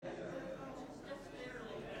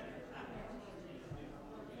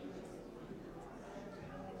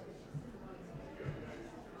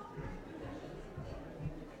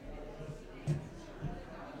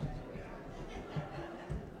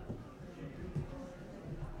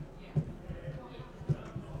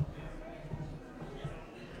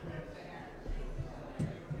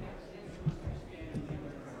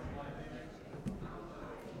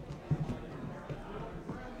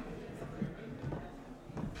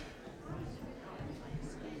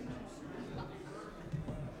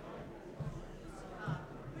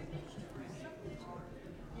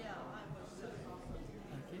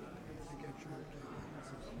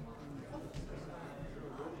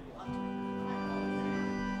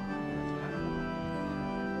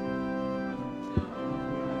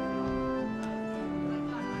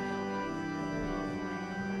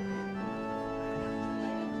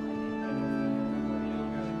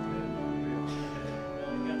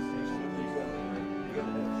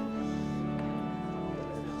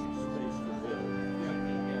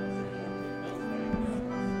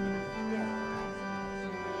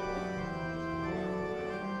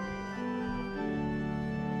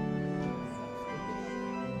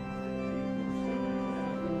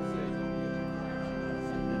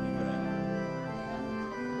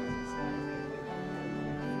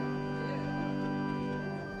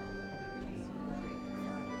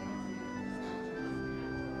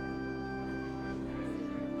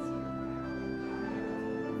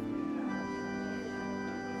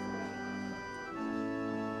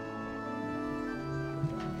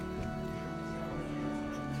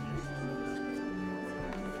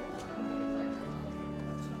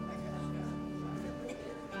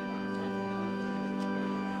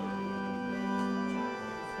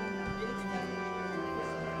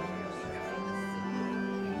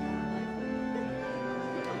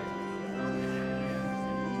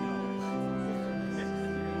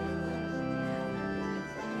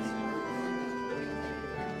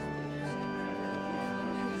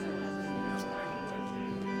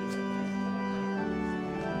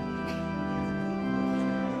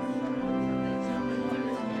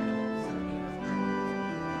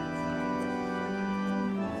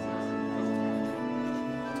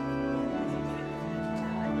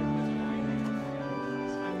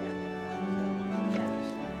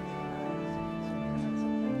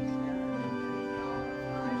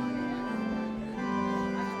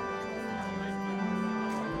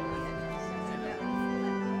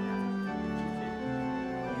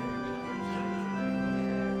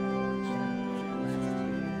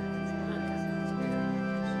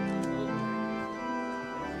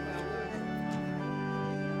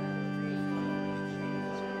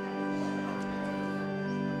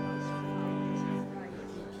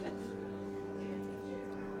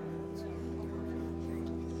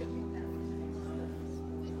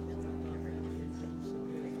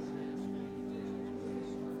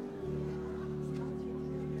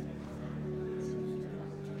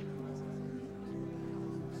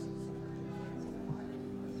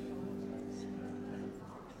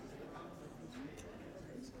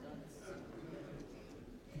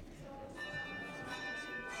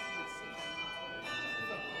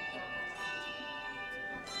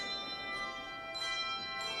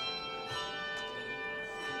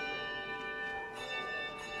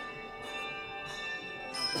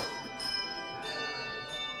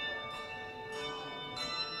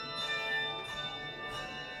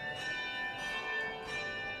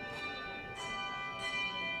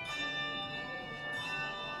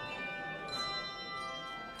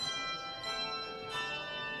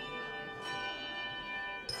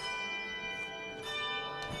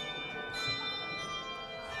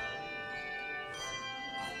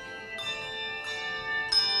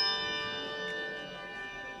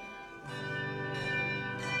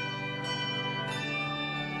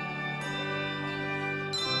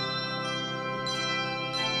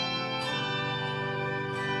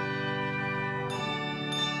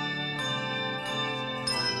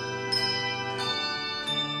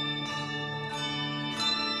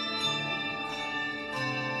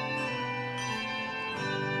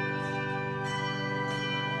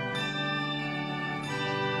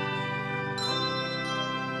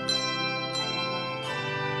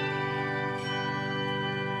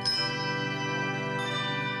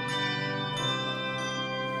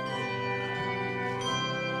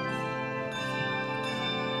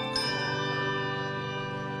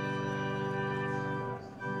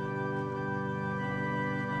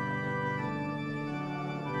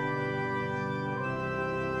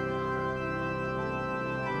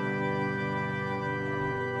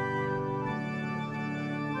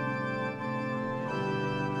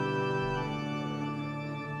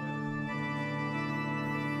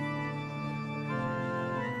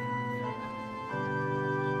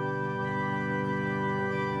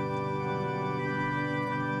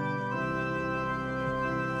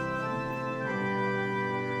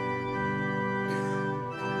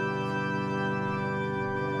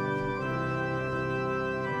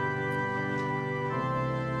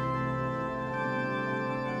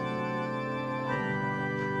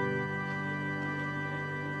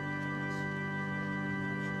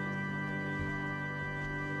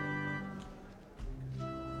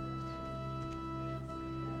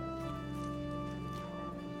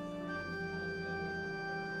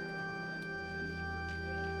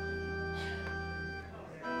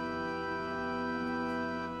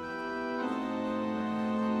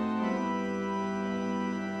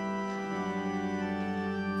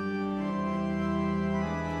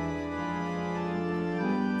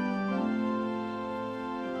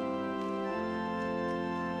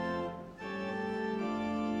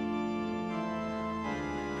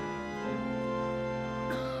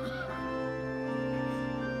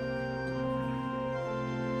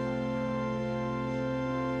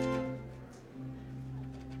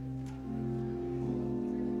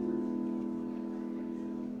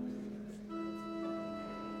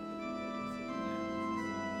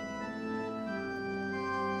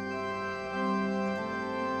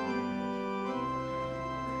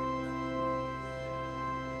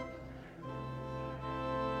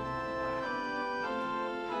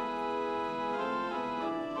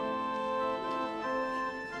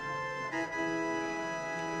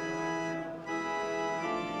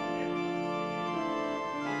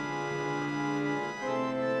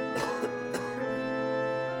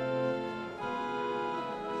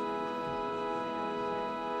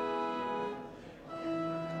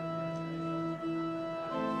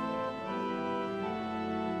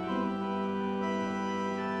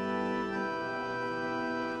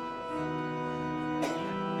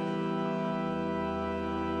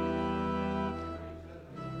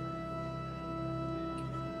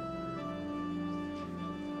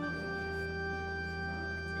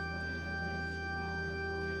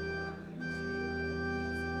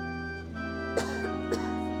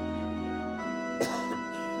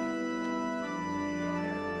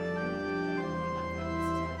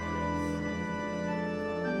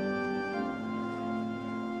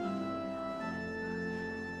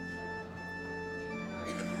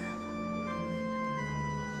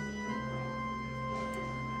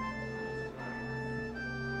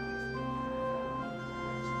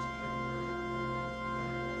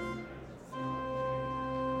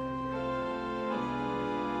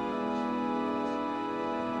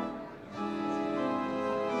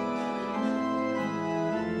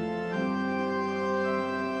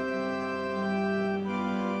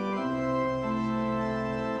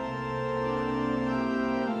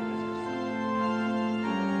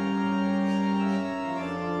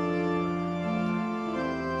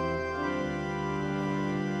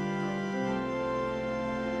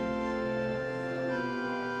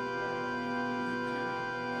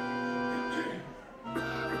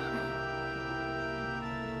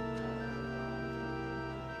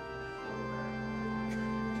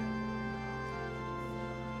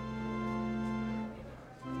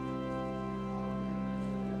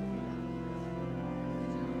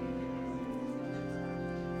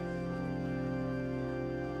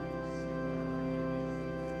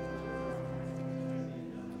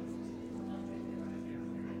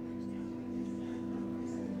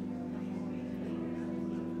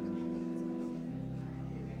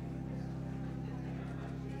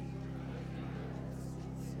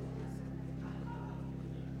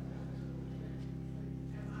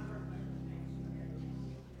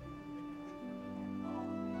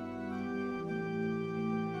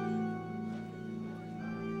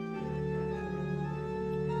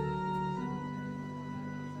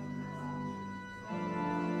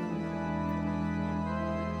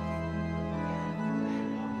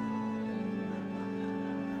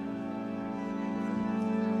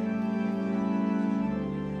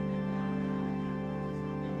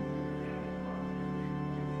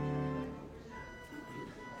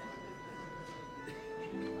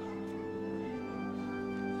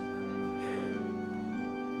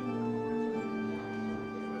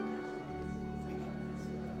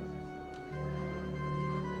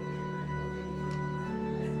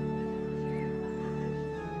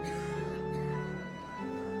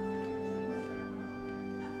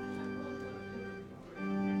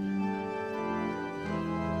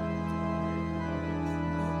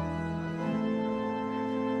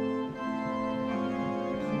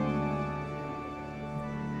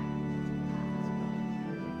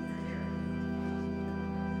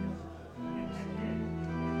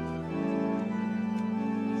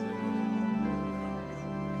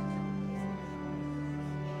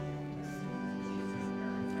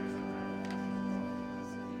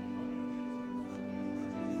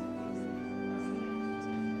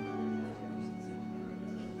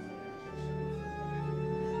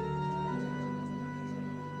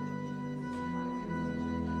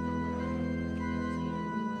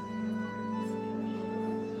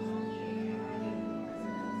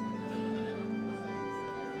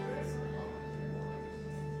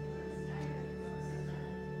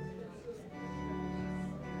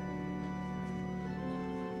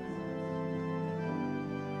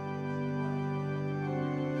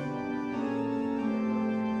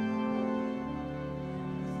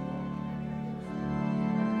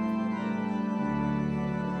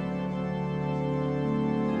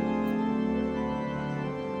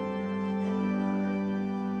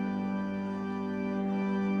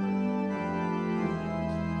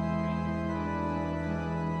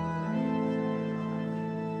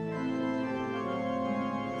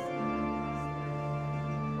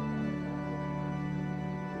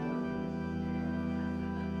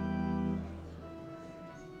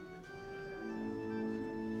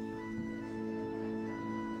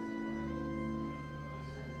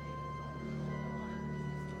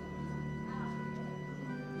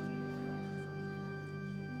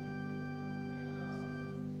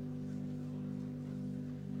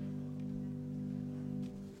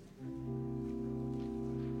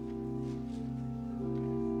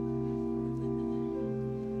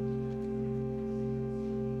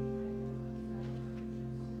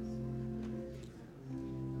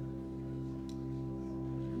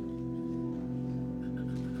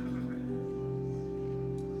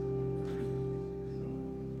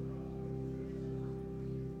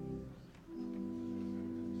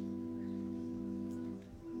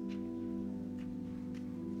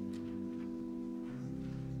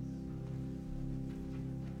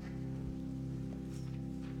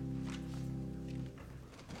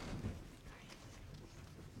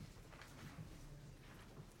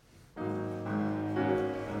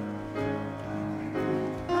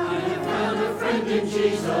in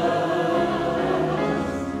Jesus.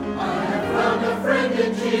 I have found a friend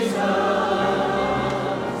in Jesus.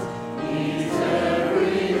 He's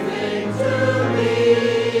everything to me.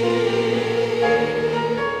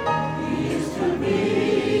 He is to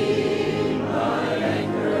me my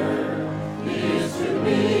anchor. He is to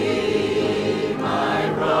me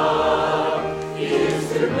my rock. He is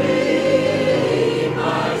to me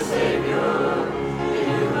my Savior.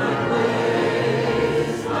 In my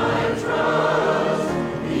ways, my trust.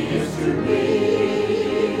 He is to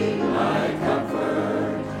me my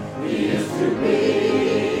comfort. He is to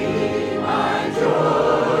me my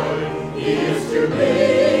joy. He is to me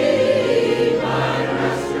my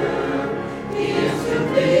master. He is to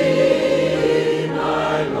me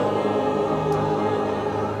my Lord.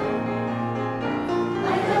 I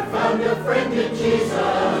have found a friend in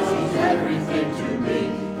Jesus. He's everything to me.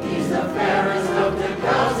 He's the fairest of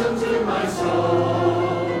 10,000 to my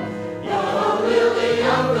soul. Yellow lily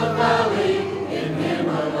of the valley, in him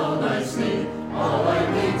alone I sleep. All I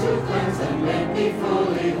need to cleanse and make me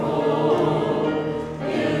fully whole.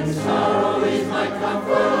 In sorrow he's my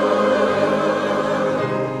comfort.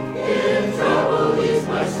 In trouble he's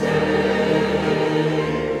my stay.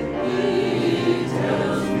 He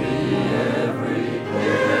tells me every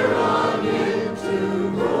care on him to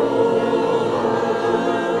go.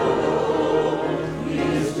 He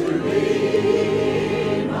is to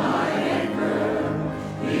me my anchor.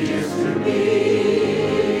 He is to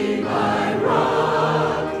me my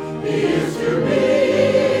rock. He is to me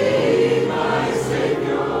my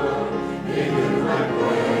Savior. In whom I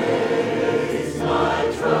place my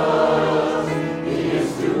trust. He is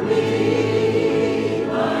to me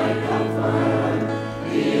my comfort.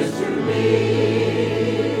 He is to me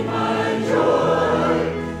my joy.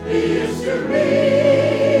 He is to me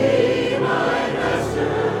my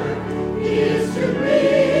master. He is to me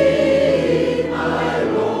my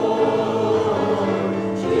Lord.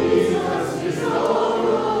 Jesus is all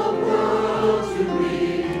the world to me.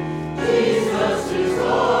 Jesus is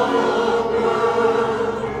all the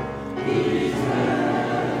world. He's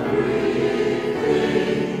everything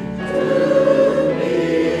to me.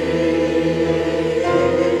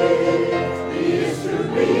 He is to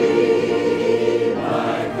me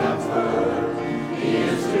my comfort. He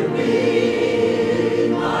is to me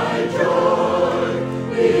my joy.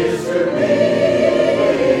 He is to me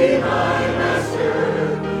my master.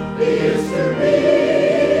 He is to me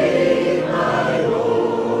my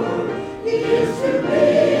Lord. He is to me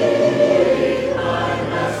my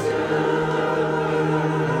master.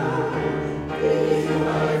 He's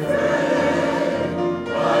my friend,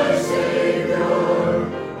 my Savior,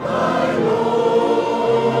 my Lord,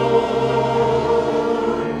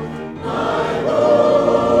 my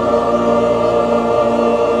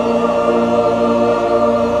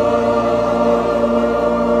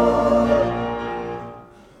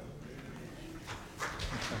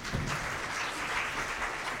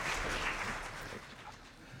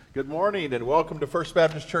Good morning and welcome to First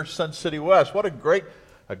Baptist Church, Sun City West. What a great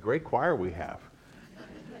choir we have.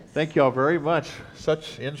 Thank you all very much.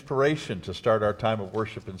 Such inspiration to start our time of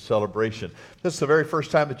worship and celebration. If this is the very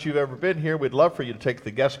first time that you've ever been here, we'd love for you to take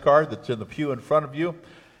the guest card that's in the pew in front of you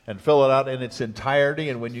and fill it out in its entirety.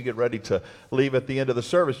 And when you get ready to leave at the end of the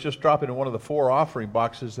service, just drop it in one of the 4 offering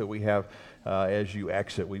boxes that we have as you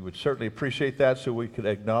exit. We would certainly appreciate that so we could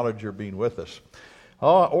acknowledge your being with us.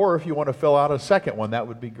 Or if you want to fill out a second one, that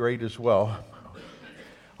would be great as well.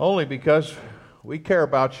 Only because we care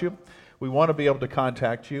about you. We want to be able to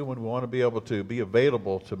contact you, and we want to be able to be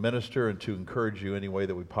available to minister and to encourage you any way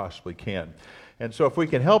that we possibly can. And so if we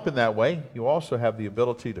can help in that way, you also have the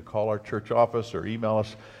ability to call our church office or email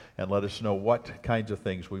us and let us know what kinds of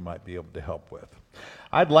things we might be able to help with.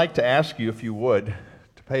 I'd like to ask you, if you would,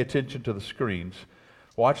 to pay attention to the screens,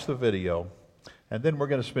 watch the video, and then we're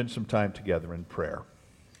going to spend some time together in prayer.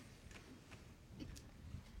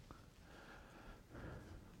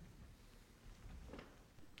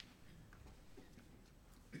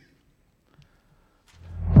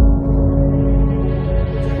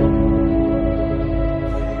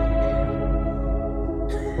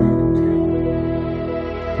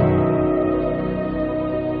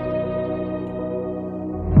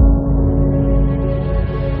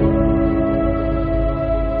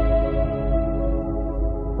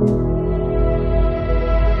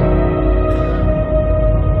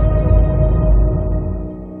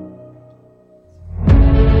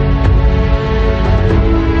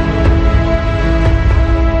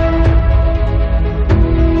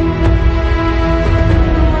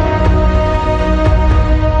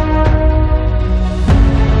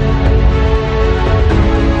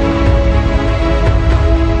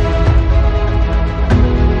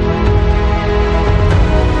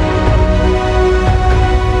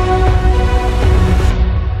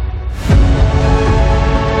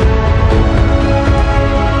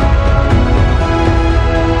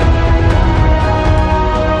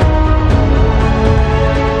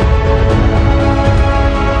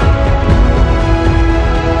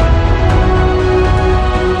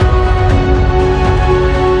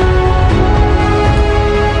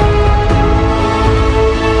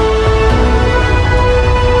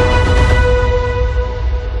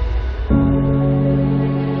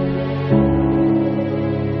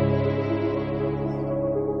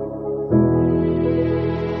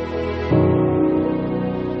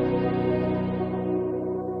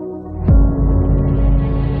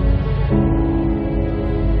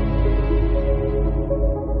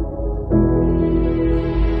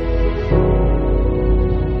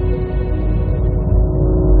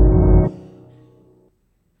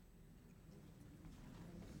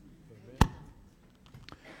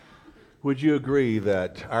 Would you agree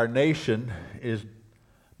that our nation is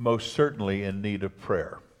most certainly in need of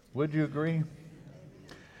prayer? Would you agree?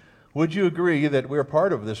 Would you agree that we're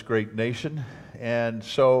part of this great nation, and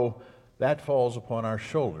so that falls upon our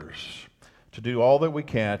shoulders to do all that we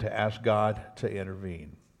can to ask God to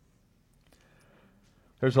intervene?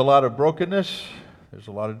 There's a lot of brokenness, there's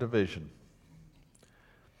a lot of division,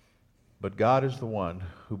 but God is the one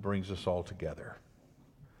who brings us all together.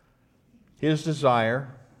 His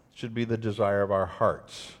desire should be the desire of our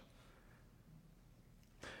hearts.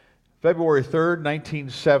 February 3rd,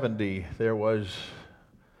 1970, there was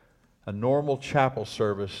a normal chapel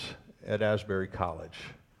service at Asbury College.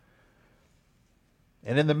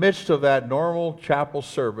 And in the midst of that normal chapel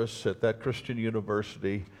service at that Christian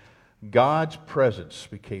university, God's presence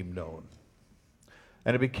became known.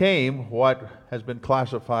 And it became what has been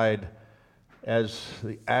classified as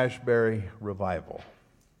the Asbury Revival.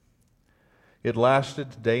 It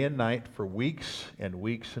lasted day and night for weeks and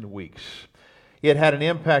weeks and weeks. It had an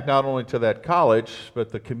impact not only to that college,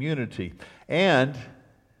 but the community and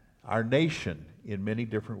our nation in many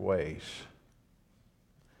different ways.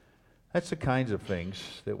 That's the kinds of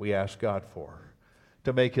things that we ask God for,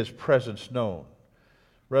 to make His presence known,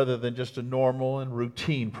 rather than just a normal and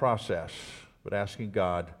routine process, but asking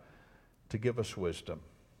God to give us wisdom.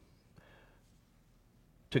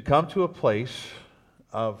 To come to a place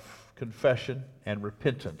of confession and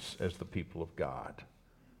repentance as the people of God.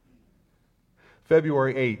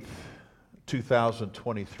 February 8th,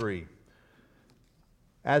 2023,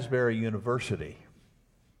 Asbury University,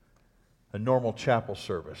 a normal chapel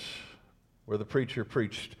service where the preacher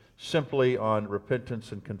preached simply on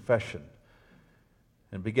repentance and confession,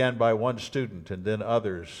 and began by one student and then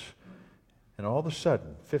others. And all of a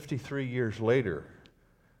sudden, 53 years later,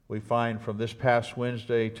 we find from this past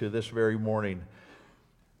Wednesday to this very morning,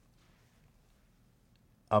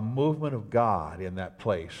 a movement of God in that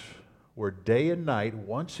place where day and night,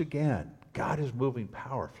 once again, God is moving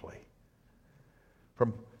powerfully.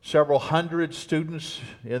 From several hundred students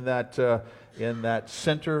in that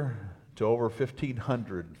center to over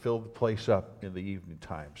 1,500 filled the place up in the evening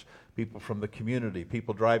times. People from the community,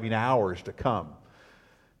 people driving hours to come.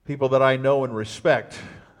 People that I know and respect,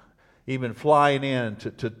 even flying in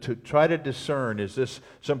to try to discern, is this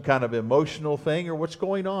some kind of emotional thing or what's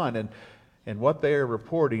going on? And what they are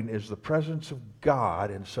reporting is the presence of God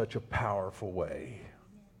in such a powerful way.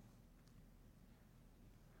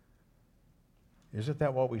 Isn't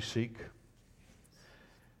that what we seek?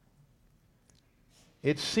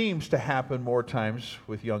 It seems to happen more times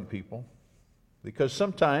with young people, because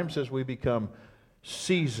sometimes as we become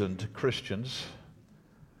seasoned Christians,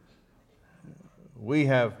 we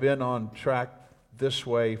have been on track this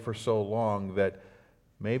way for so long that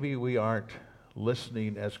maybe we aren't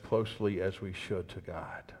listening as closely as we should to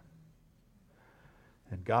God.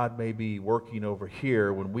 And God may be working over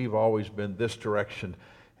here when we've always been this direction.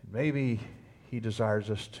 And maybe He desires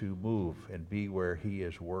us to move and be where He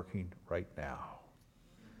is working right now.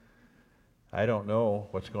 I don't know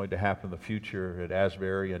what's going to happen in the future at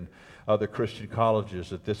Asbury and other Christian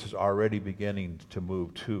colleges that this is already beginning to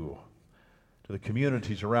move to the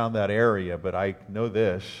communities around that area, but I know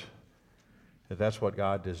this, that that's what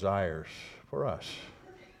God desires for us.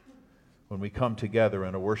 When we come together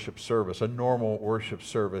in a worship service, a normal worship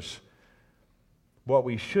service, what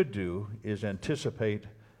we should do is anticipate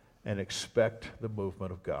and expect the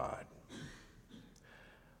movement of God.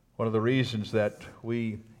 One of the reasons that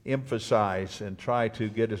we emphasize and try to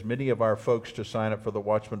get as many of our folks to sign up for the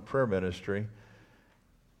Watchman Prayer Ministry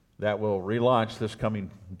that will relaunch this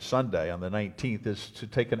coming Sunday on the 19th is to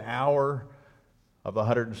take an hour of the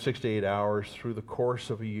 168 hours through the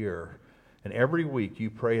course of a year. And every week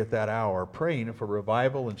you pray at that hour, praying for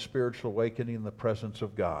revival and spiritual awakening in the presence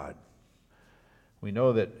of God. We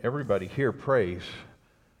know that everybody here prays,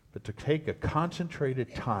 but to take a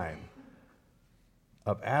concentrated time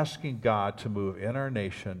of asking God to move in our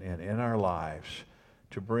nation and in our lives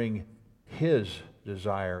to bring His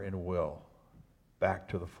desire and will back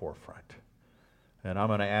to the forefront. And I'm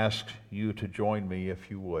going to ask you to join me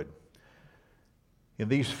if you would. In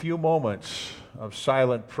these few moments of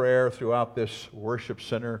silent prayer throughout this worship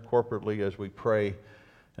center corporately as we pray,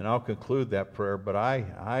 and I'll conclude that prayer, but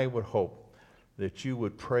I would hope that you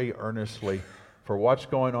would pray earnestly for what's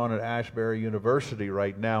going on at Asbury University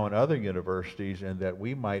right now and other universities, and that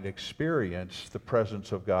we might experience the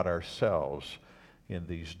presence of God ourselves in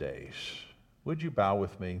these days. Would you bow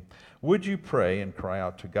with me? Would you pray and cry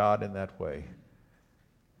out to God in that way?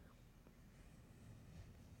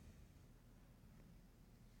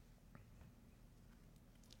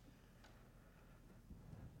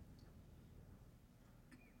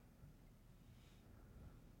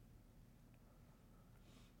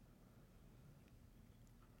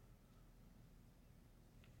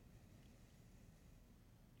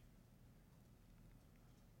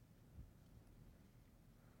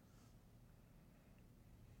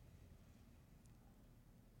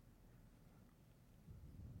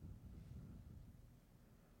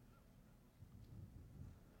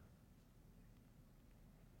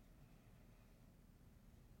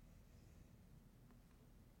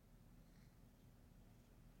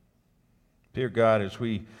 Dear God, as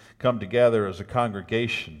we come together as a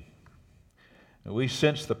congregation, and we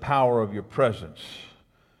sense the power of your presence,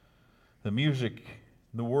 the music,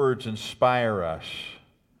 the words inspire us.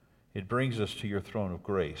 It brings us to your throne of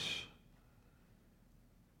grace.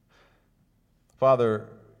 Father,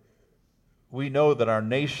 we know that our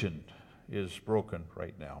nation is broken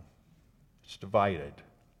right now. It's divided.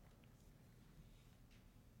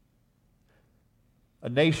 A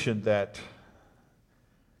nation that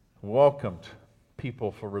welcomed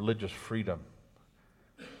people for religious freedom.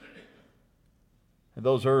 And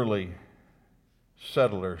those early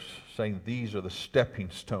settlers saying these are the stepping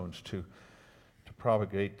stones to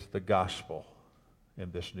propagate the gospel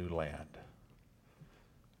in this new land.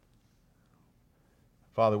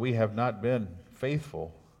 Father, we have not been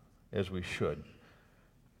faithful as we should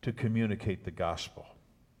to communicate the gospel.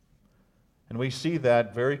 And we see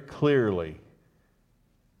that very clearly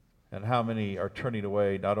in how many are turning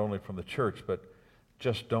away not only from the church, but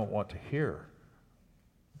just don't want to hear.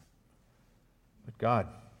 But God,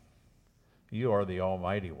 you are the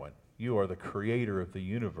Almighty One. You are the creator of the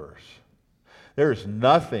universe. There is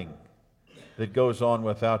nothing that goes on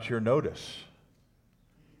without your notice.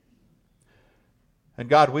 And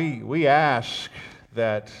God, we ask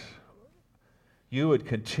that you would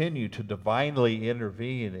continue to divinely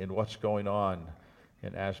intervene in what's going on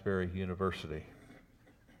in Asbury University.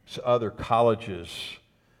 Other colleges,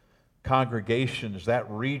 congregations, that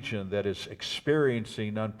region that is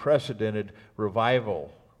experiencing unprecedented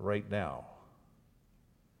revival right now.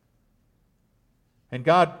 And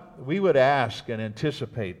God, we would ask and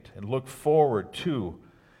anticipate and look forward to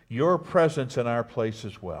your presence in our place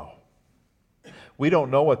as well. We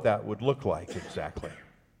don't know what that would look like exactly.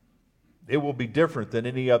 It will be different than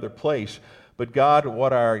any other place. But God,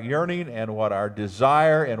 what our yearning and what our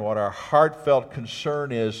desire and what our heartfelt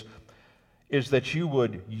concern is that you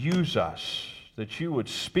would use us, that you would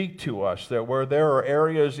speak to us, that where there are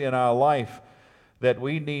areas in our life that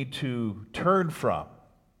we need to turn from,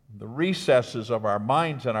 the recesses of our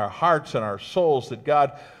minds and our hearts and our souls, that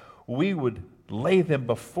God, we would lay them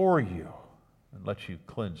before you and let you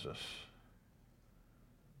cleanse us.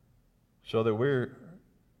 So that we're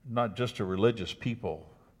not just a religious people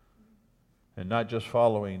and not just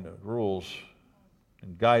following rules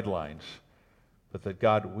and guidelines, but that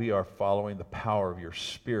God, we are following the power of your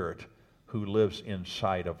Spirit who lives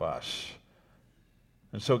inside of us.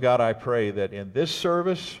 And so God, I pray that in this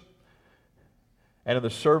service and in the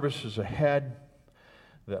services ahead,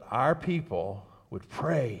 that our people would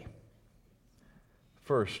pray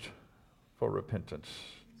first for repentance,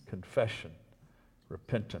 confession,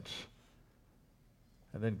 repentance,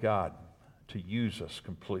 and then God to use us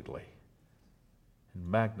completely and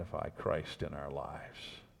magnify Christ in our lives.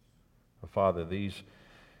 Father,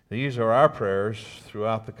 these are our prayers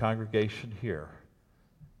throughout the congregation here.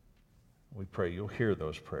 We pray you'll hear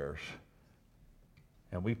those prayers.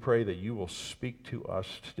 And we pray that you will speak to us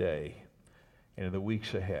today and in the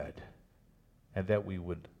weeks ahead, and that we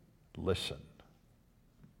would listen.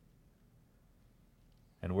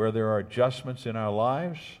 And where there are adjustments in our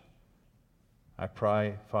lives, I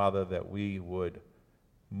pray, Father, that we would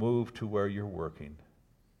move to where you're working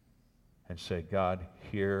and say, God,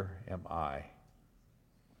 here am I.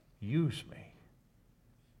 Use me.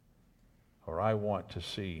 Or I want to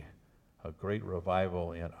see a great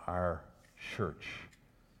revival in our church,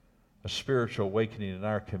 a spiritual awakening in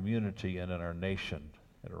our community and in our nation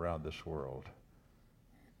and around this world.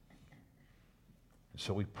 And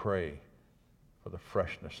so we pray for the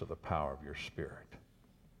freshness of the power of your Spirit.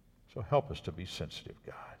 So help us to be sensitive,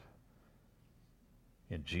 God.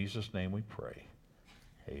 In Jesus' name we pray.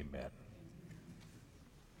 Amen.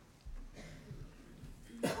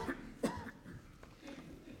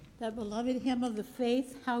 The beloved hymn of the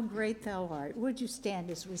faith, How Great Thou Art. Would you stand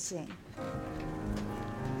as we sing?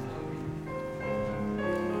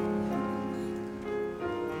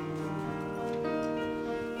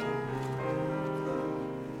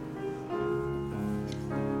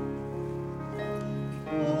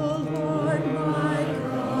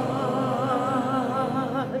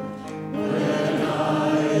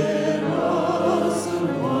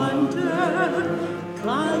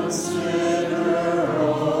 Consider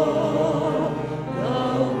all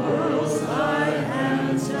the worlds thy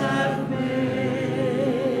hands have made.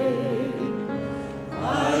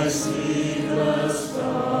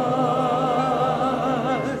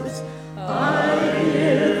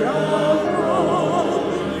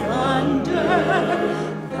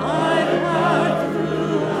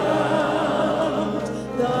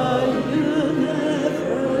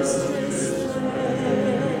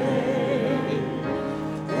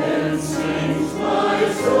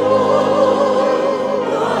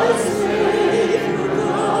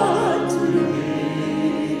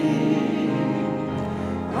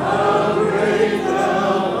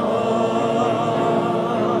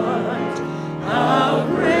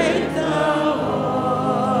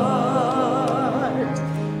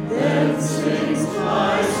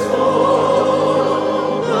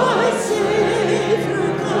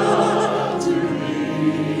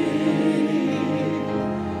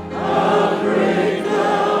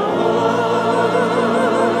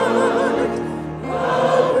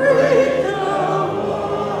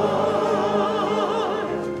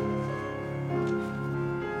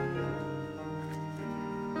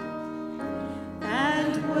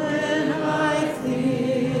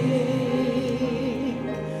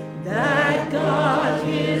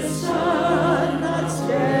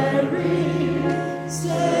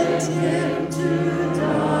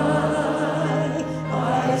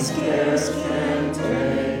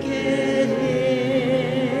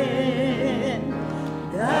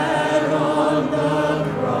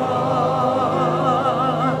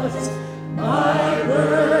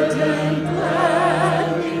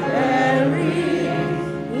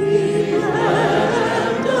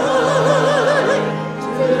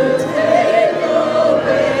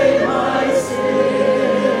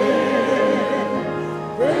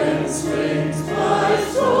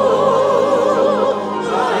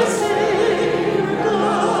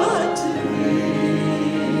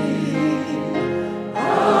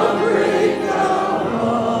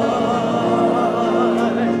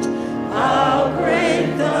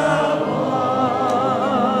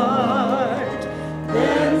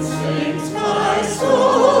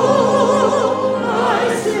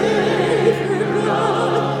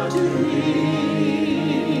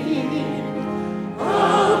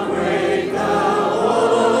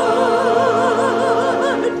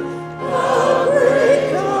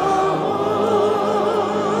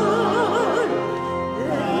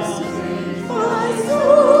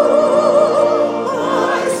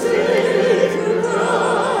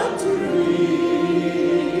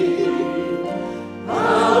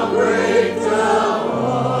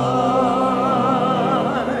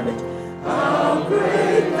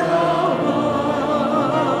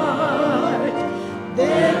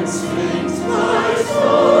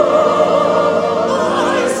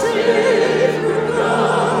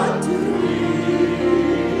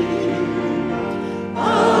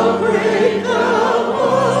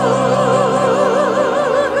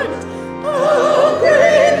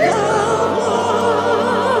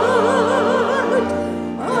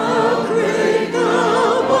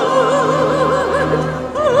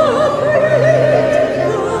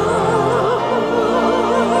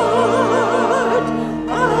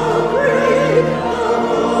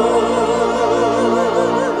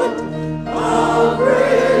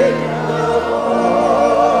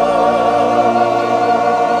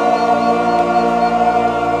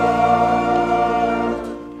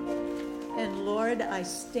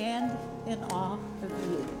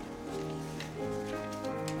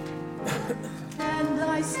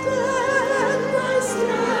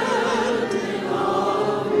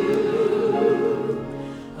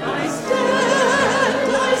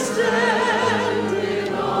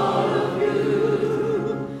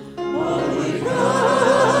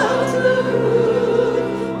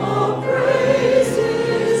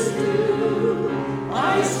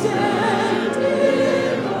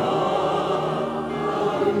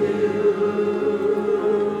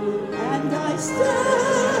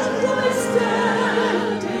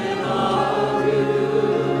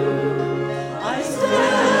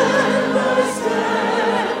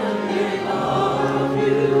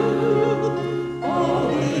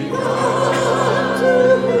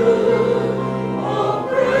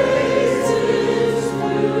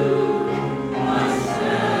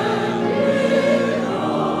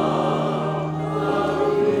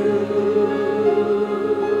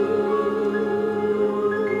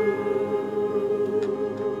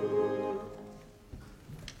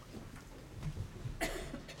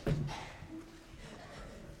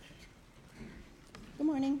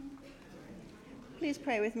 Please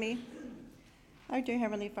pray with me. Our dear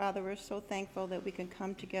Heavenly Father, we're so thankful that we can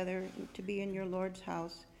come together to be in your Lord's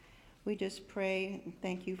house. We just pray and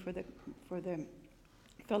thank you for the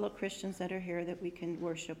fellow Christians that are here that we can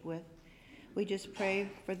worship with. We just pray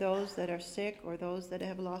for those that are sick or those that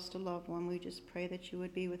have lost a loved one. We just pray that you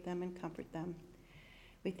would be with them and comfort them.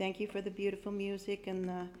 We thank you for the beautiful music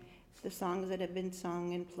and the songs that have been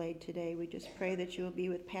sung and played today. We just pray that you will be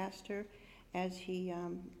with Pastor as he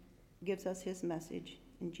gives us his message.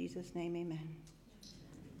 In Jesus' name, amen.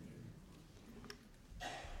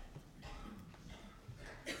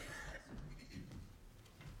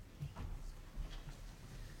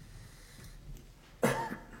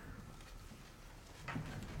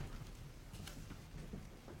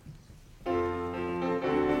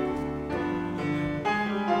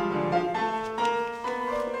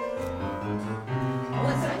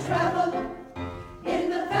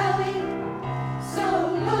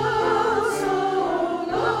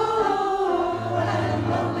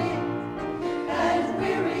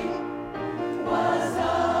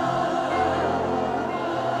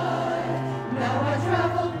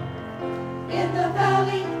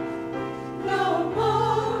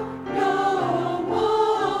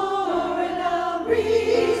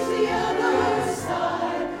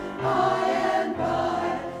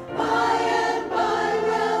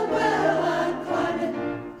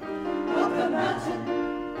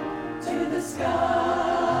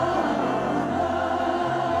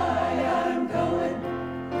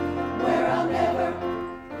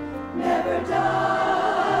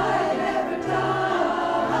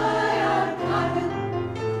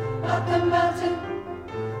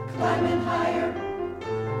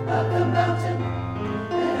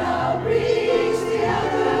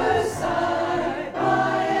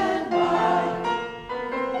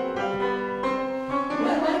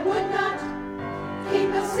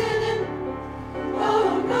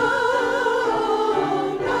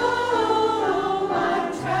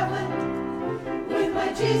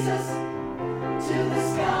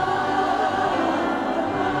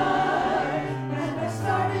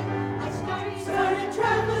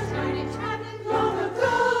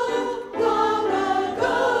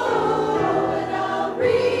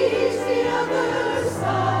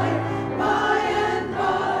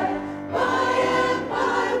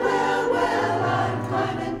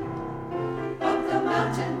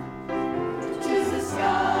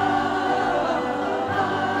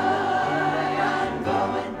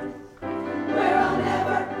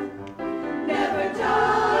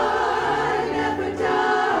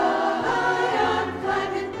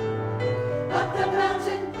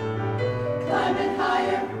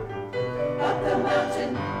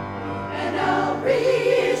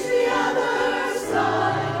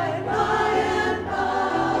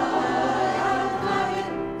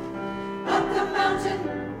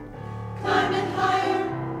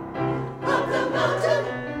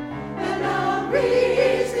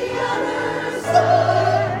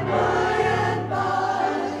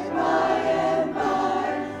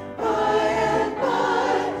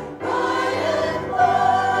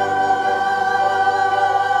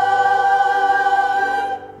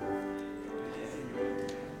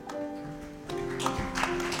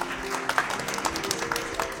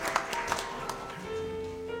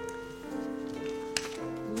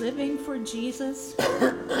 Living for Jesus,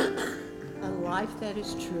 a life that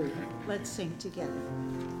is true. Let's sing together.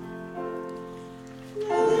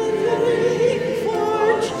 Living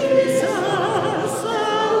for Jesus, a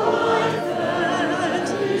life that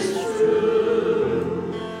is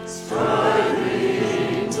true.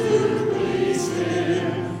 Striving to please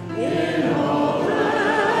Him in all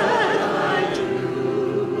that I do.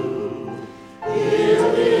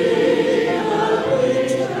 Giving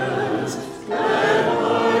allegiance that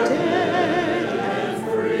are dead and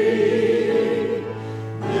free.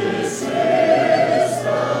 This is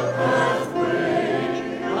the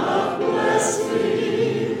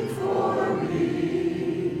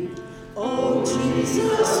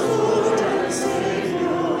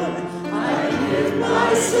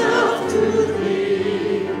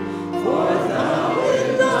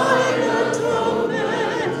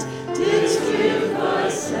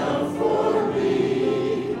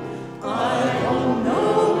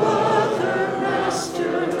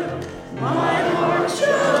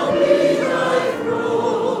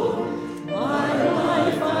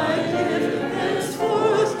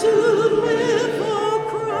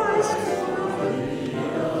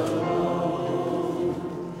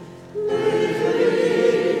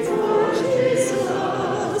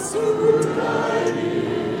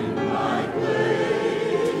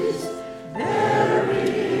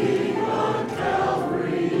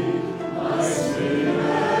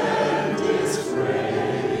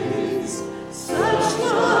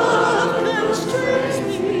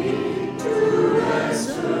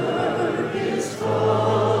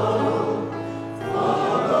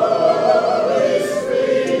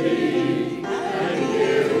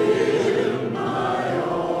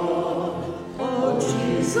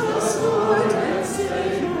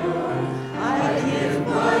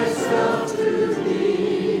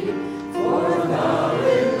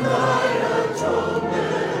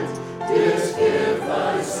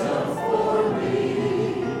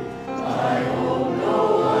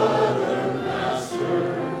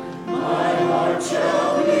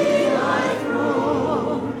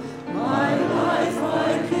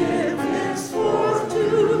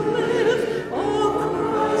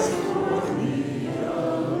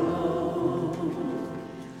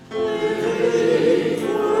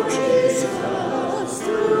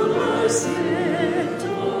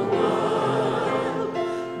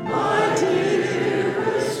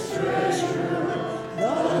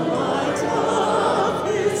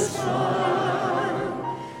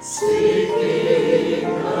Seeking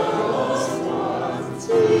the lost ones,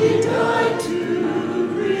 he died to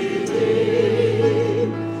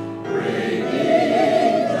redeem,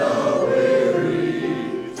 bringing the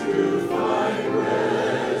weary to find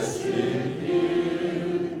rest in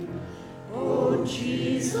him. Oh,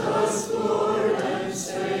 Jesus, Lord and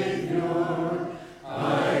Savior,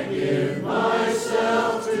 I give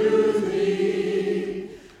myself to thee,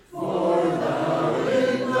 for thou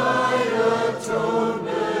in thine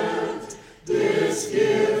atonement didst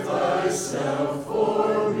give thyself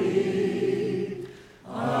for me.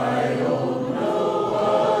 I own no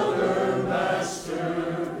other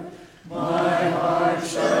master, my heart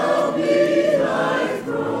shall be thy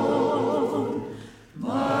throne,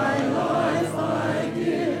 my life I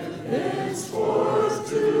give henceforth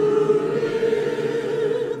to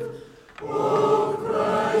live, O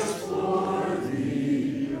Christ, for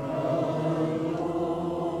thee alone.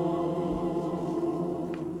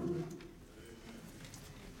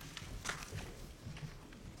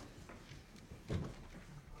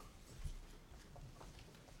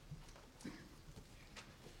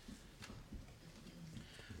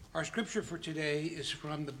 Our scripture for today is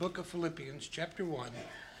from the book of Philippians, chapter 1,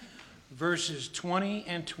 verses 20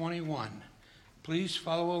 and 21. Please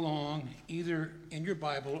follow along either in your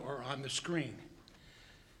Bible or on the screen.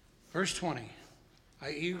 Verse 20,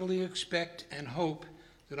 I eagerly expect and hope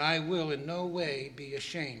that I will in no way be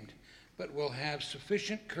ashamed, but will have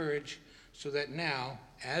sufficient courage so that now,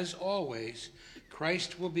 as always,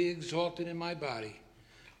 Christ will be exalted in my body,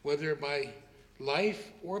 whether by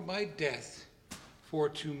life or by death. For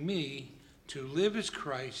to me, to live is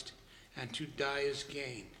Christ, and to die is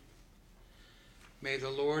gain. May the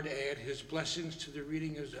Lord add his blessings to the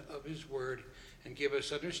reading of his word, and give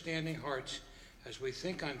us understanding hearts as we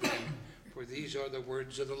think on them, for these are the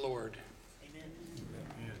words of the Lord. Amen.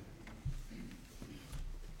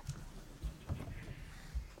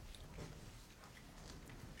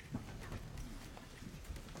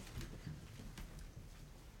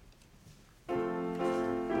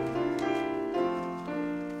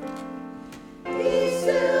 He's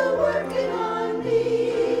still working on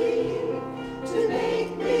me to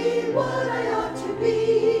make me what I ought to be.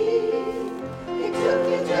 It took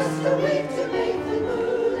you just a week to make the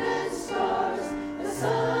moon and stars, the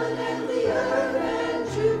sun and the earth and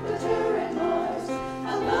Jupiter and Mars.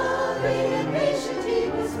 How loving and patient he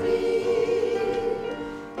must be.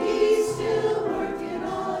 He's still working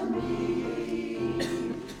on me.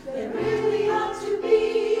 There really ought to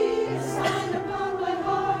be a sign upon my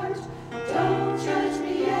heart. Don't judge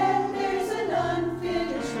me yet, there's an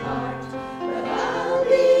unfinished part. But I'll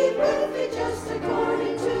be perfect just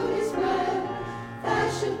according to his plan,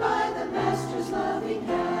 fashioned by the Master's loving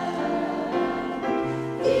hand.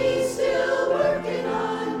 He's still working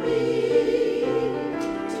on me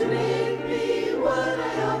to make me what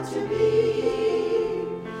I ought to be.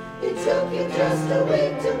 It took you just a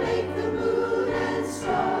week to make the moon and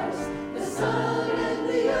stars, the sun and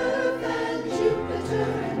the earth and Jupiter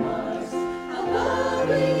and Mars. How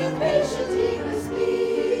loving and patient he must be.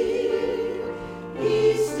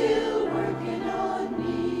 He's still working on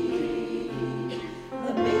me.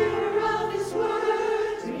 The mirror of his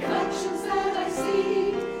word, reflections that I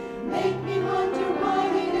see, make me wonder why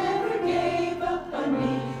he never gave up on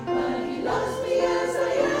me. But he loves me as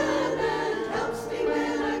I am and helps me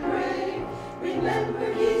when I pray.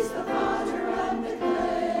 Remember, he's the potter, I'm the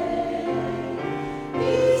clay.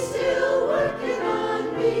 He's still working on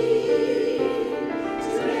me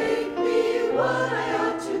to make me what I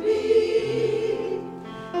ought to be.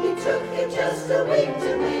 It took him just a week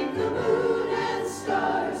to make the moon and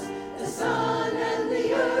stars, the sun and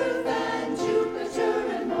the earth and Jupiter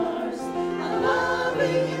and Mars. How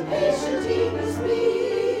loving and patient he must be.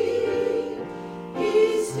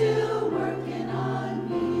 He's still working on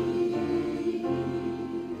me.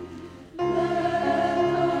 Let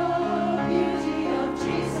the beauty of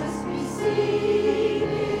Jesus be seen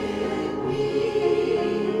in me.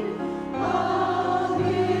 All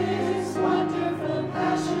his wonderful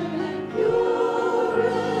passion and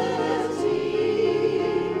purity.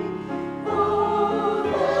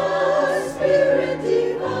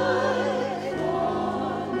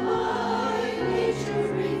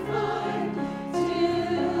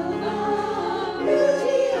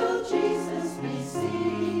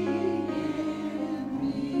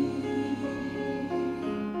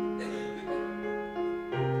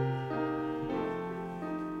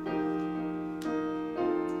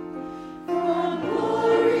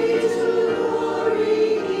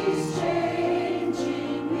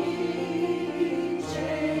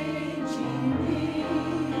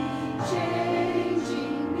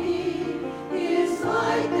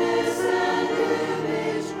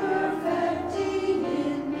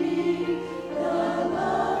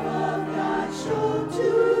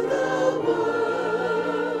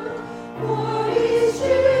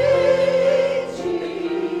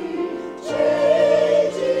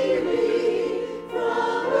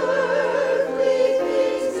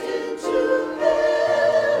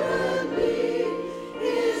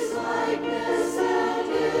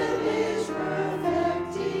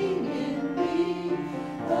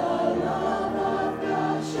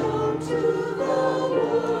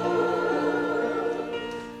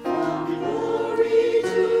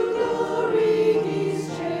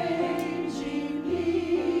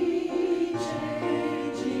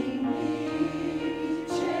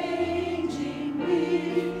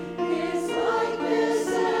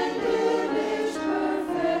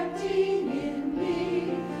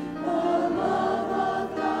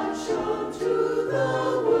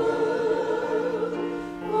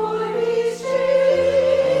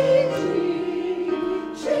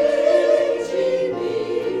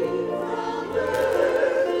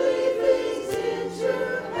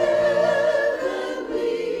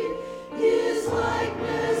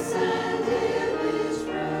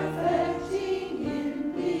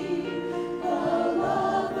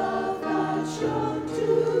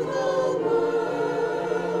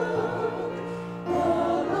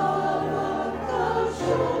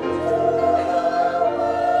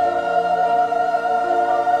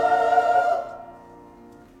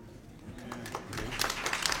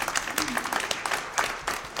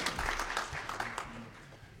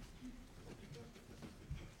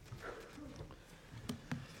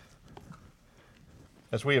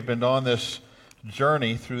 As we have been on this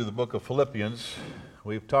journey through the book of Philippians,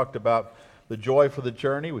 we've talked about the joy for the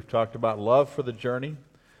journey. We've talked about love for the journey.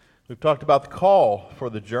 We've talked about the call for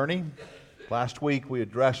the journey. Last week we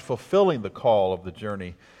addressed fulfilling the call of the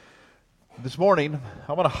journey. This morning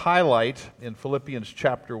I want to highlight in Philippians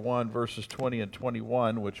chapter 1, verses 20 and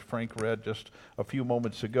 21, which Frank read just a few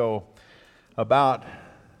moments ago, about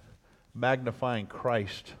magnifying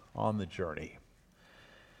Christ on the journey.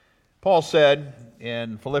 Paul said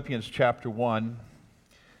in Philippians chapter 1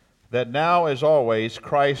 that now, as always,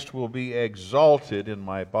 Christ will be exalted in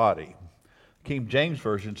my body. King James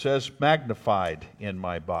Version says magnified in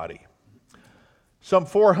my body. Some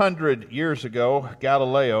 400 years ago,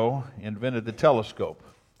 Galileo invented the telescope.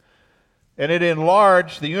 And it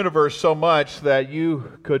enlarged the universe so much that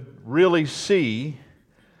you could really see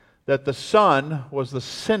that the sun was the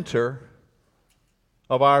center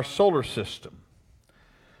of our solar system.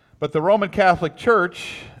 But the Roman Catholic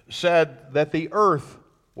Church said that the earth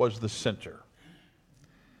was the center.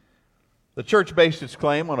 The church based its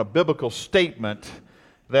claim on a biblical statement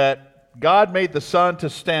that God made the sun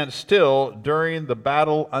to stand still during the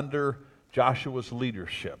battle under Joshua's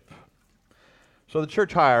leadership. So the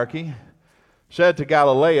church hierarchy said to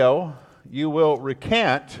Galileo, "You will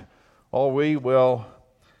recant, or we will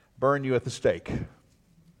burn you at the stake."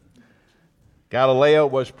 Galileo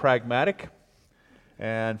was pragmatic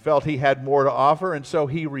and felt he had more to offer, and so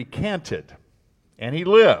he recanted, and he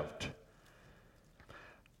lived.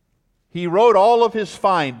 He wrote all of his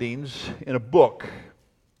findings in a book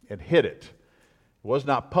and hid it. It was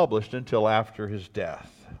not published until after his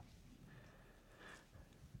death.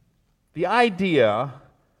 The idea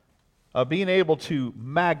of being able to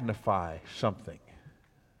magnify something,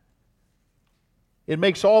 it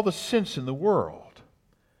makes all the sense in the world.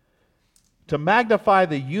 To magnify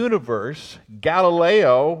the universe,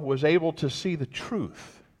 Galileo was able to see the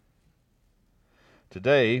truth.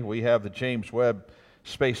 Today, we have the James Webb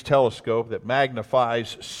Space Telescope that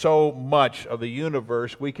magnifies so much of the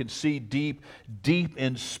universe we can see deep, deep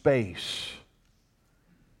in space.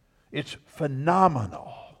 It's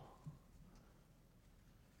phenomenal.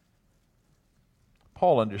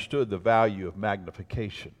 Paul understood the value of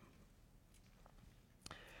magnification,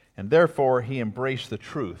 and therefore he embraced the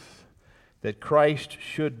truth that Christ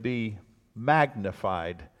should be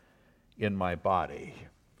magnified in my body.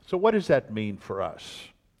 So what does that mean for us?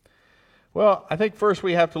 Well, I think first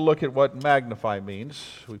we have to look at what magnify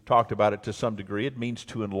means. We've talked about it to some degree. It means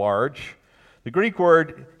to enlarge. The Greek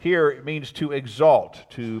word here, it means to exalt,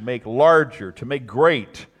 to make larger, to make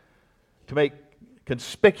great, to make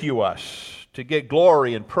conspicuous, to get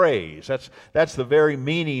glory and praise. That's the very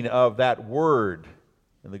meaning of that word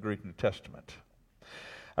in the Greek New Testament.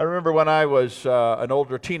 I remember when I was an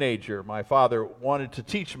older teenager, my father wanted to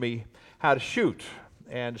teach me how to shoot.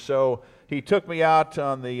 And so he took me out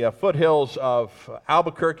on the foothills of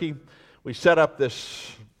Albuquerque. We set up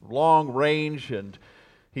this long range, and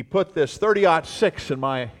he put this .30-06 in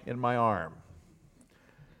my arm.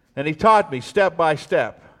 And he taught me step by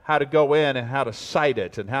step how to go in and how to sight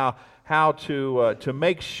it, and how to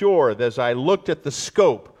make sure that as I looked at the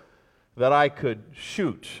scope that I could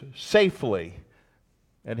shoot safely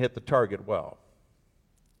and hit the target well.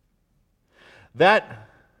 That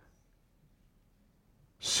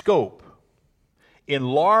scope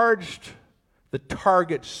enlarged the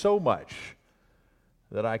target so much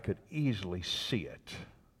that I could easily see it,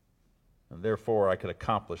 and therefore I could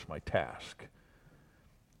accomplish my task.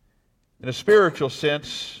 In a spiritual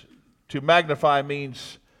sense, to magnify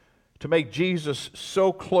means to make Jesus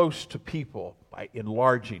so close to people by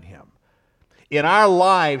enlarging him. In our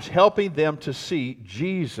lives, helping them to see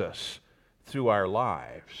Jesus through our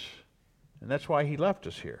lives. And that's why he left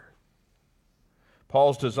us here.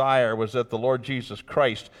 Paul's desire was that the Lord Jesus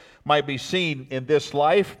Christ might be seen in this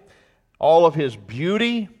life, all of his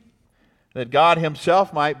beauty, that God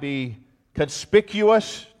himself might be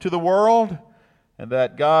conspicuous to the world, and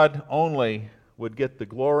that God only would get the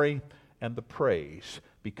glory and the praise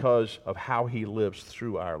because of how he lives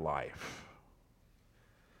through our life.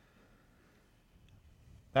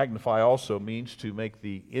 Magnify also means to make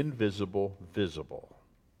the invisible visible.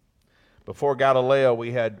 Before Galileo,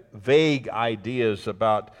 we had vague ideas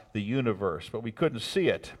about the universe, but we couldn't see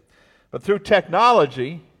it. But through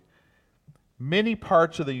technology, many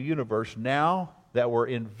parts of the universe now that were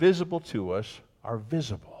invisible to us are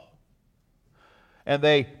visible. And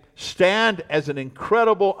they stand as an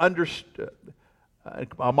incredible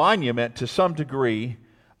a monument to some degree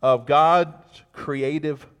of God's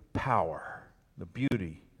creative power, the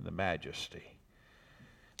beauty and the majesty.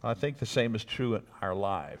 I think the same is true in our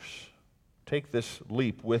lives. Take this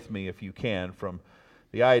leap with me, if you can, from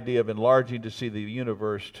The idea of enlarging to see the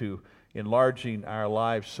universe to enlarging our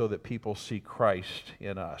lives so that people see Christ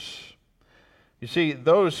in us. You see,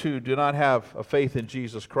 those who do not have a faith in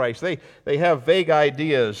Jesus Christ, they have vague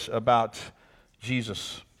ideas about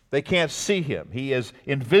Jesus. They can't see him. He is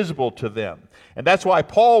invisible to them. And that's why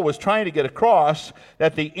Paul was trying to get across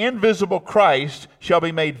that the invisible Christ shall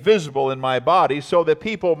be made visible in my body so that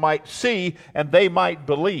people might see and they might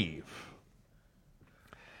believe.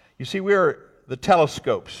 You see, we're the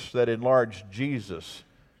telescopes that enlarge Jesus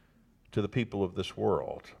to the people of this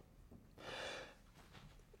world.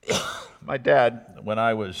 My dad, when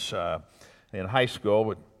I was in high school,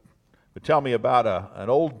 would tell me about an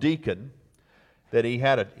old deacon that he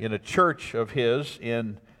had in a church of his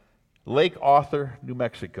in Lake Arthur, New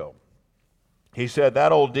Mexico. He said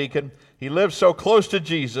that old deacon, he lived so close to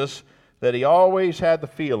Jesus that he always had the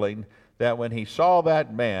feeling that when he saw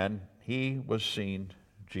that man, he was seeing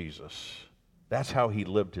Jesus. That's how he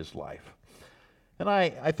lived his life. And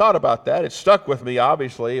I thought about that. It stuck with me,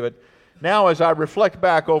 obviously, but now as I reflect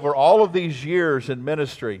back over all of these years in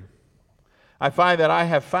ministry, I find that I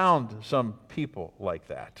have found some people like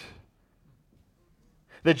that.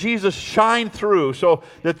 That Jesus shined through so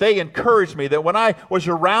that they encouraged me, that when I was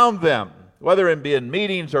around them, whether it be in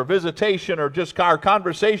meetings or visitation or just our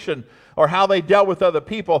conversation or how they dealt with other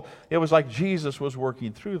people, it was like Jesus was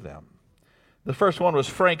working through them. The first one was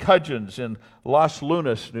Frank Hudgens in Los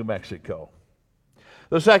Lunas, New Mexico.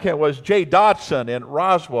 The second was Jay Dotson in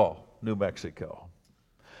Roswell, New Mexico.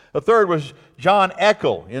 The third was John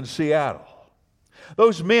Eckel in Seattle.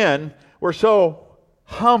 Those men were so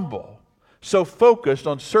humble, so focused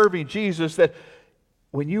on serving Jesus that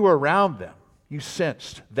when you were around them, you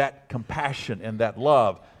sensed that compassion and that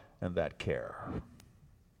love and that care.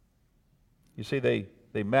 You see,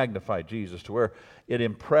 they magnified Jesus to where it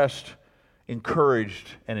impressed, encouraged,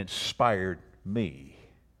 and inspired me.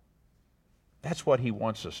 That's what he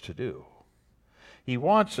wants us to do. He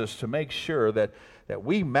wants us to make sure that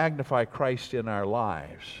we magnify Christ in our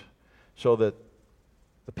lives so that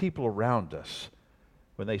the people around us,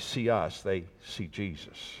 when they see us, they see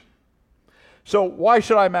Jesus. So why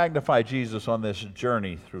should I magnify Jesus on this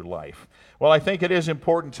journey through life? Well, I think it is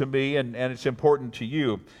important to me and it's important to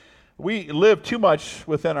you. We live too much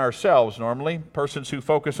within ourselves normally. Persons who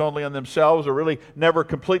focus only on themselves are really never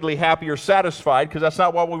completely happy or satisfied because that's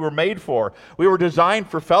not what we were made for. We were designed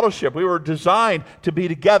for fellowship. We were designed to be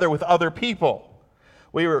together with other people.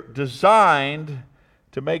 We were designed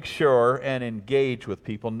to make sure and engage with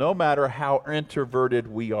people no matter how introverted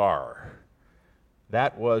we are.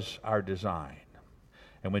 That was our design.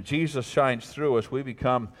 And when Jesus shines through us, we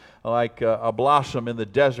become like a blossom in the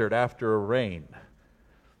desert after a rain.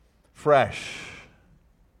 Fresh,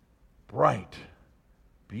 bright,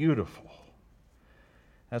 beautiful.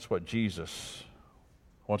 That's what Jesus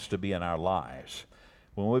wants to be in our lives.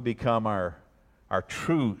 When we become our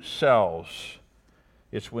true selves,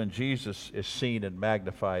 it's when Jesus is seen and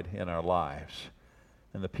magnified in our lives.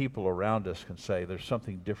 And the people around us can say, there's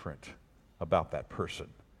something different about that person.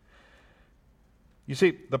 You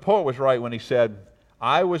see, the poet was right when he said,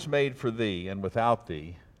 I was made for thee, and without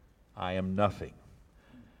thee, I am nothing.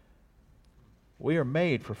 We are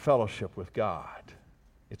made for fellowship with God.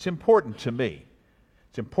 It's important to me.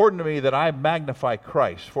 It's important to me that I magnify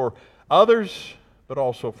Christ for others, but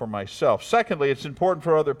also for myself. Secondly, it's important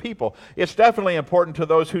for other people. It's definitely important to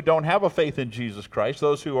those who don't have a faith in Jesus Christ,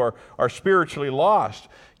 those who are spiritually lost.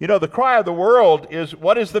 You know, the cry of the world is,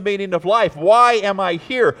 what is the meaning of life? Why am I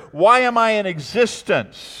here? Why am I in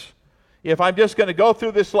existence? If I'm just going to go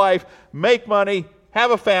through this life, make money, have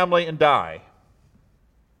a family, and die.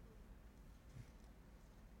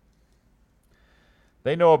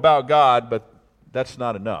 They know about God, but that's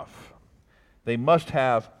not enough. They must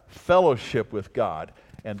have fellowship with God,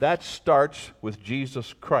 and that starts with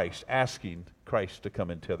Jesus Christ, asking Christ to come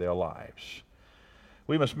into their lives.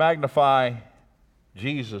 We must magnify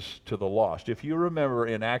Jesus to the lost. If you remember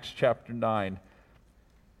in Acts chapter 9,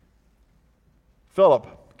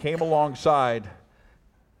 Philip came alongside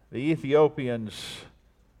the Ethiopian's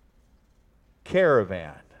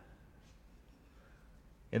caravan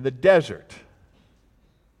in the desert.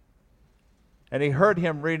 And he heard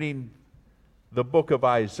him reading the book of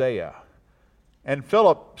Isaiah. And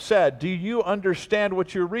Philip said, do you understand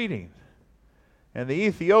what you're reading? And the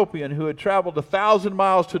Ethiopian, who had traveled 1,000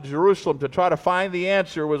 miles to Jerusalem to try to find the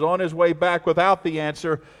answer, was on his way back without the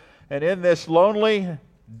answer. And in this lonely,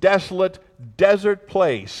 desolate, desert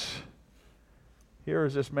place, here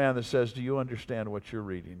is this man that says, do you understand what you're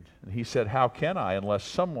reading? And he said, how can I unless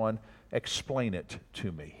someone explain it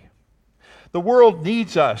to me? The world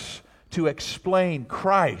needs us to explain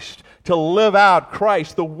Christ, to live out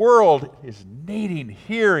Christ. The world is needing,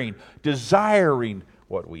 hearing, desiring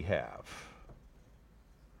what we have.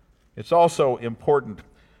 It's also important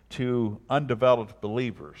to undeveloped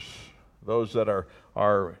believers, those that are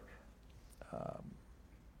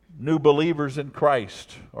new believers in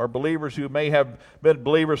Christ, or believers who may have been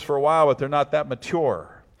believers for a while, but they're not that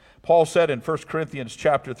mature. Paul said in 1 Corinthians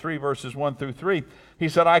chapter 3, verses 1 through 3, he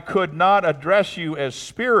said, I could not address you as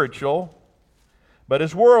spiritual, but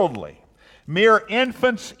as worldly, mere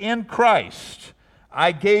infants in Christ.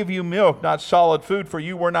 I gave you milk, not solid food, for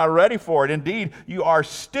you were not ready for it. Indeed, you are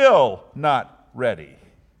still not ready.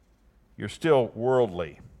 You're still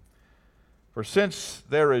worldly. For since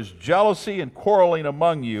there is jealousy and quarreling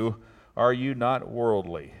among you, are you not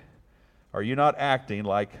worldly? Are you not acting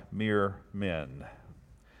like mere men?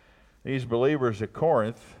 These believers at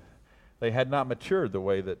Corinth, they had not matured the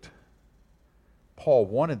way that Paul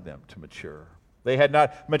wanted them to mature. They had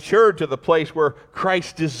not matured to the place where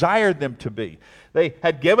Christ desired them to be. They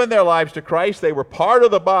had given their lives to Christ. They were part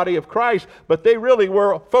of the body of Christ, but they really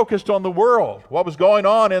were focused on the world, what was going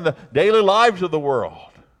on in the daily lives of the world,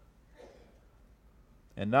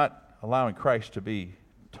 and not allowing Christ to be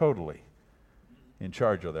totally in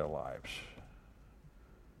charge of their lives.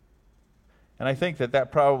 And I think that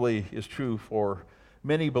that probably is true for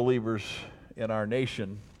many believers in our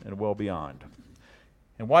nation and well beyond.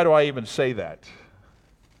 And why do I even say that?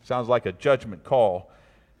 Sounds like a judgment call.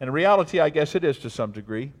 And in reality, I guess it is to some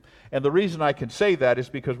degree. And the reason I can say that is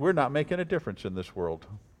because we're not making a difference in this world.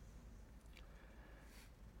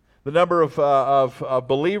 The number of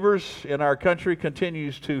believers in our country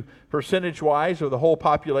continues to, percentage-wise, of the whole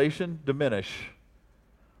population, diminish.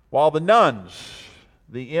 While the nones,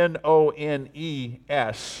 the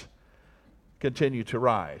N-O-N-E-S, continue to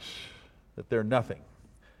rise, that they're nothing.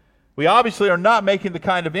 We obviously are not making the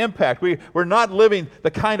kind of impact. We're not living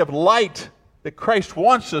the kind of light that Christ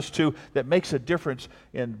wants us to, that makes a difference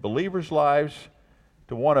in believers' lives,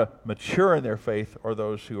 to want to mature in their faith, or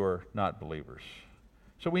those who are not believers.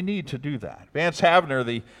 So we need to do that. Vance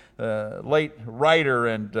Havner, the late writer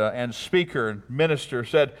and speaker and minister,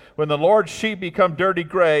 said, when the Lord's sheep become dirty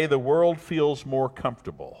gray, the world feels more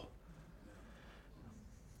comfortable.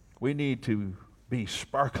 We need to be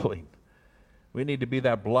sparkling. We need to be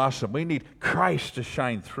that blossom. We need Christ to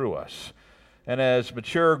shine through us. And as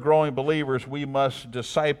mature, growing believers, we must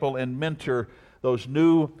disciple and mentor those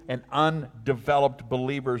new and undeveloped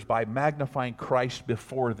believers by magnifying Christ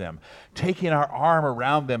before them, taking our arm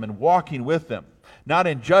around them and walking with them, not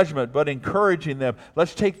in judgment, but encouraging them.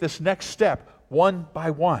 Let's take this next step one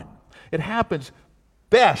by one. It happens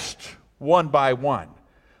best one by one,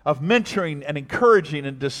 of mentoring and encouraging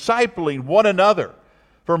and discipling one another.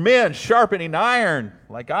 For men, sharpening iron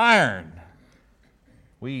like iron.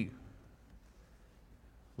 We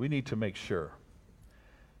need to make sure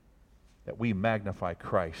that we magnify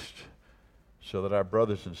Christ so that our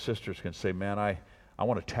brothers and sisters can say, man, I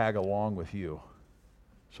want to tag along with you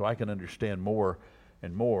so I can understand more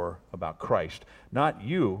and more about Christ. Not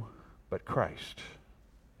you, but Christ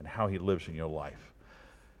and how He lives in your life.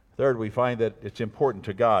 Third, we find that it's important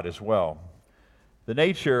to God as well. The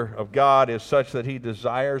nature of God is such that He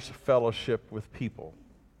desires fellowship with people.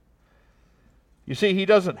 You see, He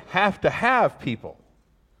doesn't have to have people,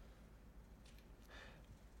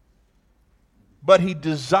 but He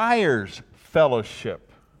desires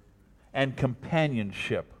fellowship and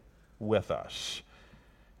companionship with us.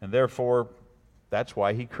 And therefore, that's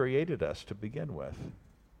why He created us to begin with.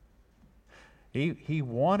 He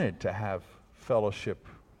wanted to have fellowship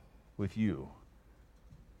with you.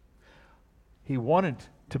 He wanted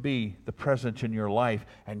to be the presence in your life,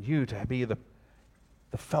 and you to be the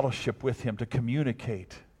fellowship with Him, to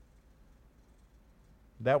communicate.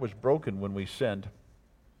 That was broken when we sinned.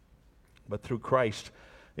 But through Christ,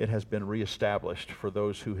 it has been reestablished for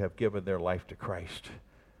those who have given their life to Christ.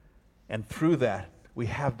 And through that, we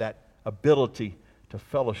have that ability to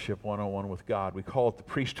fellowship one-on-one with God. We call it the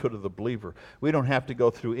priesthood of the believer. We don't have to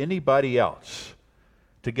go through anybody else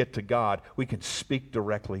to get to God. We can speak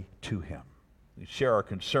directly to Him. We share our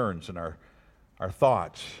concerns and our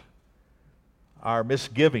thoughts, our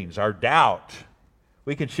misgivings, our doubt.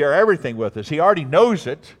 We can share everything with us. He already knows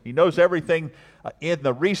it. He knows everything in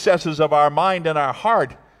the recesses of our mind and our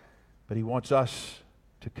heart. But He wants us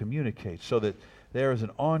to communicate so that there is an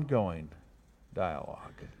ongoing dialogue.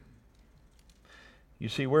 You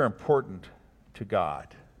see, we're important to God.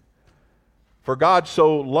 For God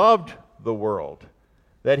so loved the world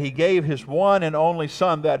that He gave His one and only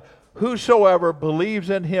Son, that whosoever believes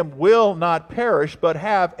in Him will not perish, but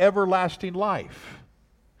have everlasting life.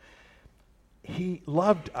 He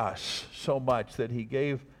loved us so much that He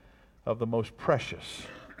gave of the most precious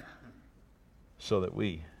so that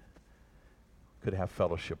we could have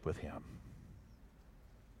fellowship with Him.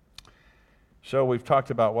 So we've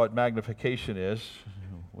talked about what magnification is.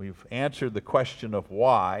 We've answered the question of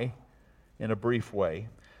why in a brief way.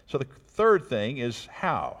 So the third thing is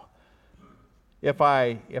how. If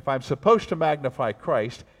I'm supposed to magnify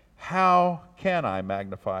Christ, how can I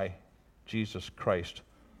magnify Jesus Christ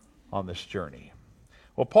on this journey?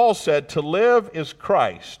 Well, Paul said, to live is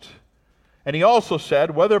Christ. And he also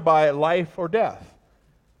said, whether by life or death.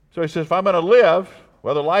 So he says, if I'm going to live,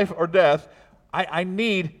 whether life or death, I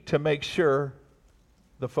need to make sure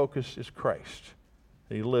the focus is Christ.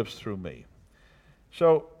 That He lives through me.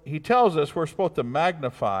 So he tells us we're supposed to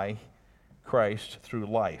magnify Christ through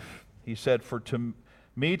life. He said, for to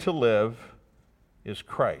me to live is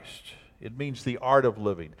Christ. It means the art of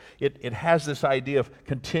living. It has this idea of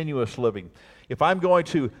continuous living. If I'm going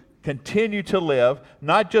to continue to live,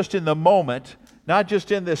 not just in the moment, not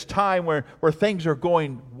just in this time where things are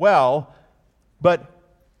going well, but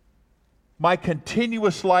my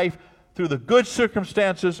continuous life through the good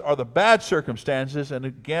circumstances or the bad circumstances. And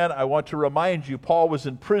again, I want to remind you, Paul was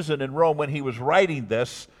in prison in Rome when he was writing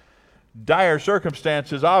this. Dire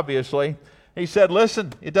circumstances, obviously. He said,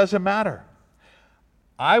 listen, it doesn't matter.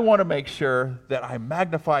 I want to make sure that I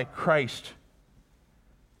magnify Christ.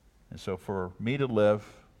 And so for me to live,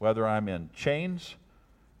 whether I'm in chains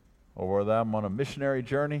or whether I'm on a missionary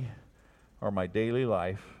journey or my daily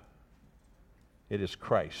life, it is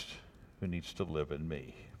Christ who needs to live in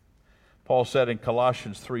me. Paul said in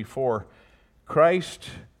Colossians 3:4, Christ,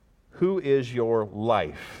 who is your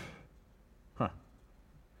life.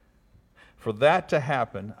 For that to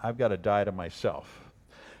happen, I've got to die to myself.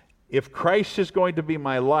 If Christ is going to be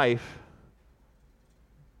my life,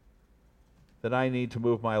 then I need to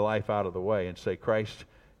move my life out of the way and say, Christ,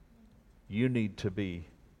 you need to be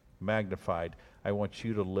magnified. I want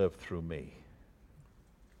you to live through me.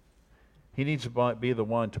 He needs to be the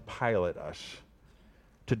one to pilot us,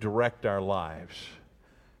 to direct our lives.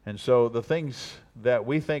 And so the things that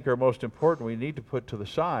we think are most important, we need to put to the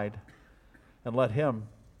side and let Him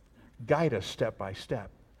guide us step by step.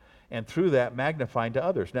 And through that, magnifying to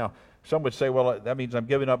others. Now, some would say, well, that means I'm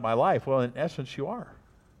giving up my life. Well, in essence, you are.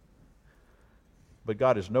 But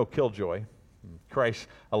God is no killjoy. Christ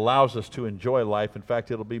allows us to enjoy life. In fact,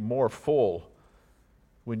 it'll be more full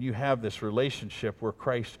when you have this relationship where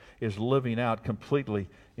Christ is living out completely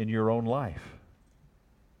in your own life.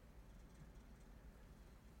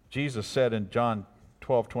 Jesus said in John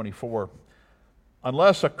 12:24,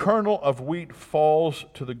 unless a kernel of wheat falls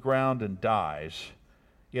to the ground and dies,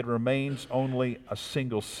 it remains only a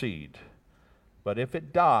single seed. But if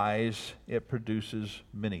it dies, it produces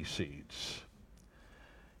many seeds.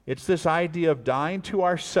 It's this idea of dying to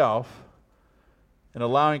ourselves and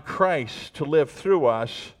allowing Christ to live through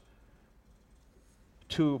us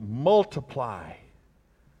to multiply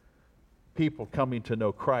people coming to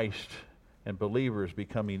know Christ and believers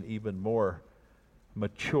becoming even more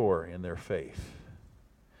mature in their faith.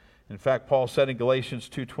 In fact, Paul said in Galatians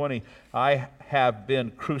 2:20, I have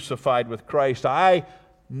been crucified with Christ. I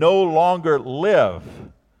no longer live,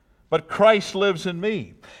 but Christ lives in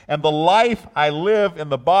me. And the life I live in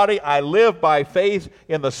the body, I live by faith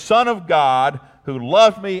in the Son of God who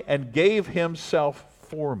loved me and gave Himself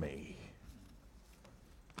for me.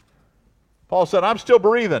 Paul said, I'm still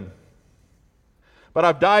breathing, but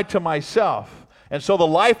I've died to myself. And so the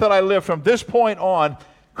life that I live from this point on,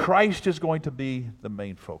 Christ is going to be the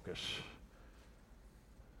main focus.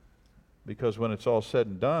 Because when it's all said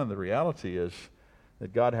and done, the reality is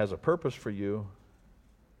that God has a purpose for you.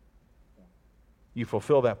 You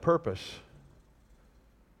fulfill that purpose.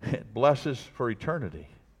 It blesses for eternity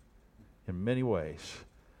in many ways.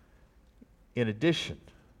 In addition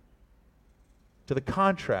to the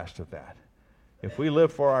contrast of that, if we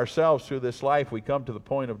live for ourselves through this life, we come to the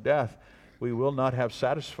point of death, we will not have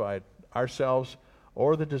satisfied ourselves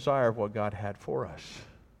or the desire of what God had for us.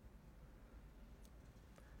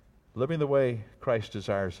 Living the way Christ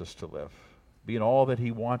desires us to live, being all that He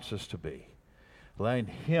wants us to be, letting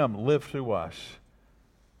Him live through us,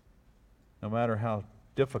 no matter how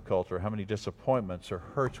difficult or how many disappointments or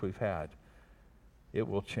hurts we've had, it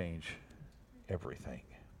will change everything.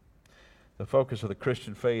 The focus of the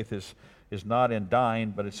Christian faith is not in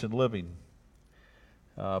dying, but it's in living.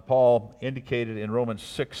 Paul indicated in Romans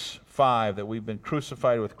 6:5 that we've been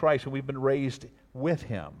crucified with Christ and we've been raised with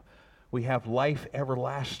Him. We have life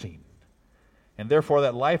everlasting. And therefore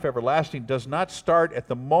that life everlasting does not start at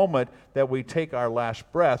the moment that we take our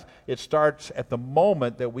last breath. It starts at the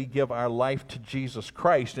moment that we give our life to Jesus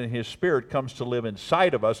Christ and His Spirit comes to live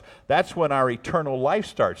inside of us. That's when our eternal life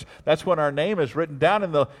starts. That's when our name is written down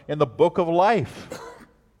in the book of life.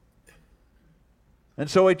 And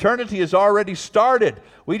so eternity has already started.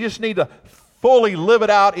 We just need to fully live it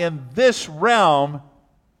out in this realm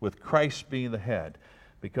with Christ being the head.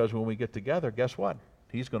 Because when we get together, guess what?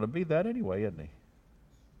 He's going to be that anyway, isn't he?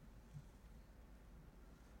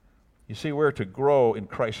 You see, we're to grow in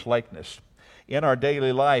Christ's likeness. In our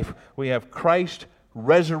daily life, we have Christ's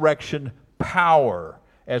resurrection power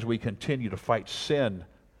as we continue to fight sin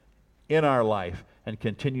in our life and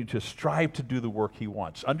continue to strive to do the work He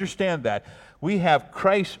wants. Understand that. We have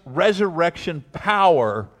Christ's resurrection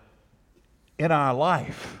power in our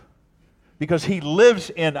life because He lives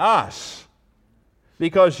in us.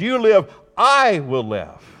 Because you live, I will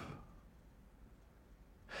live.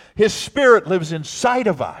 His Spirit lives inside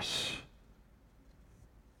of us.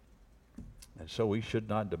 And so we should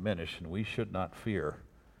not diminish and we should not fear.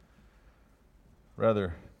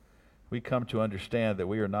 Rather, we come to understand that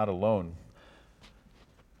we are not alone.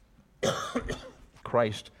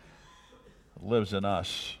 Christ lives in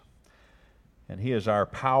us. And He is our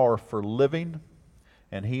power for living,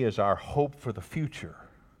 and He is our hope for the future.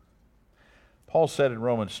 Paul said in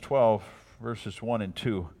Romans 12, verses 1 and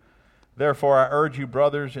 2, "Therefore I urge you,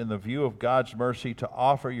 brothers, in the view of God's mercy, to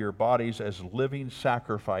offer your bodies as living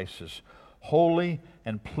sacrifices, holy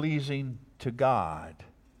and pleasing to God.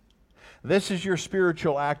 This is your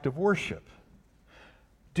spiritual act of worship.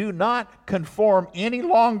 Do not conform any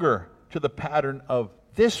longer to the pattern of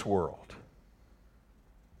this world,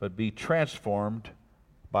 but be transformed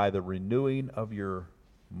by the renewing of your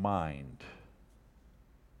mind.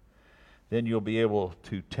 Then you'll be able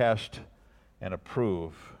to test and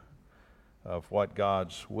approve of what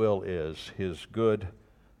God's will is, His good,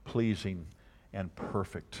 pleasing, and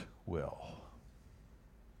perfect will."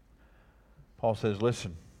 Paul says,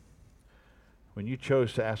 listen, when you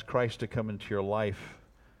chose to ask Christ to come into your life,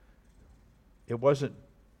 it wasn't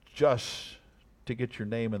just to get your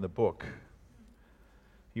name in the book.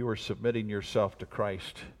 You were submitting yourself to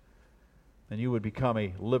Christ, and you would become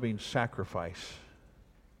a living sacrifice,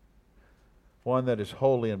 one that is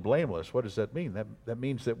holy and blameless. What does that mean? That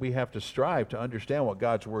means that we have to strive to understand what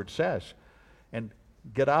God's Word says and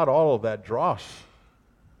get out all of that dross,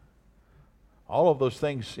 all of those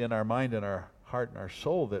things in our mind and our heart and our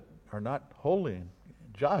soul that are not holy and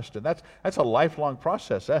just. And that's a lifelong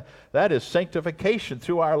process. That is sanctification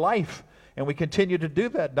through our life. And we continue to do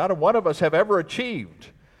that. Not one of us have ever achieved.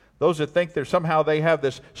 Those that think they have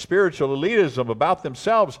this spiritual elitism about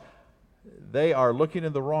themselves, they are looking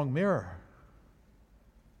in the wrong mirror.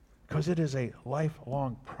 Because it is a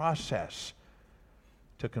lifelong process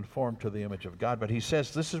to conform to the image of God. But He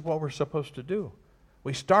says this is what we're supposed to do.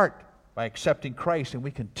 We start by accepting Christ, and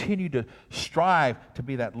we continue to strive to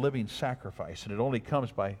be that living sacrifice. And it only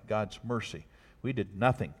comes by God's mercy. We did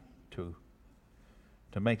nothing to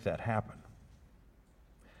make that happen.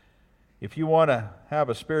 If you want to have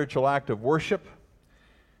a spiritual act of worship,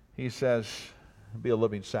 He says, be a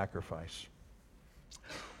living sacrifice.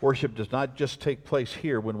 Worship does not just take place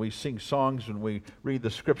here when we sing songs, when we read the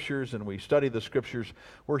Scriptures and we study the Scriptures.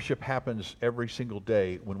 Worship happens every single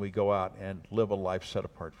day when we go out and live a life set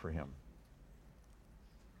apart for Him.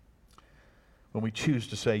 When we choose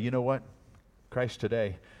to say, you know what, Christ,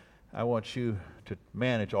 today, I want you to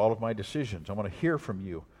manage all of my decisions. I want to hear from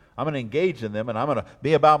you. I'm going to engage in them, and I'm going to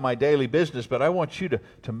be about my daily business, but I want you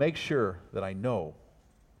to make sure that I know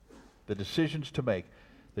the decisions to make,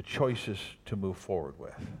 the choices to move forward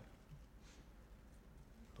with.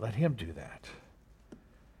 Let Him do that,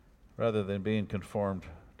 rather than being conformed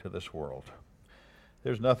to this world.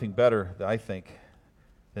 There's nothing better, I think,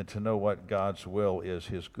 than to know what God's will is,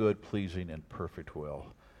 His good, pleasing, and perfect will.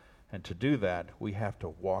 And to do that, we have to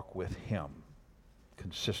walk with Him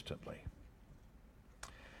consistently.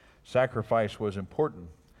 Sacrifice was important,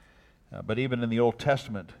 but even in the Old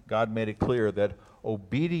Testament, God made it clear that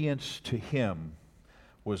obedience to Him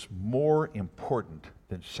was more important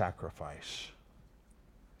than sacrifice.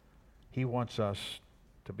 He wants us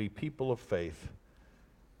to be people of faith,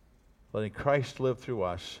 letting Christ live through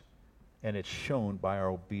us, and it's shown by our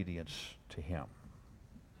obedience to Him.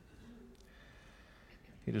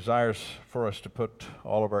 He desires for us to put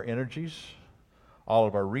all of our energies, all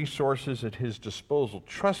of our resources at His disposal,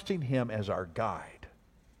 trusting Him as our guide.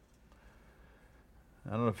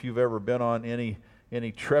 I don't know if you've ever been on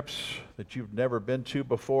any trips that you've never been to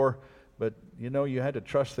before, but you know you had to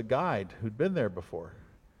trust the guide who'd been there before.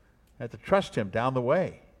 You had to trust him down the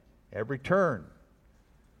way, every turn.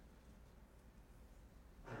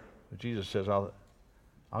 Jesus says, I'll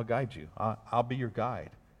guide you. I'll be your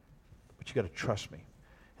guide. But you got to trust me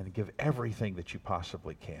and give everything that you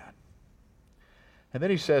possibly can. And then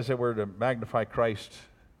he says that we're to magnify Christ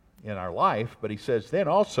in our life, but he says then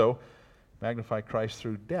also magnify Christ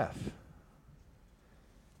through death.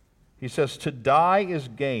 He says to die is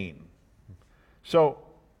gain. So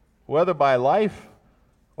whether by life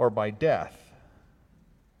or by death,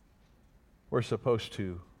 we're supposed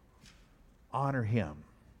to honor him.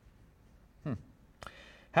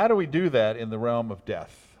 How do we do that in the realm of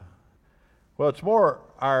death? Well, it's more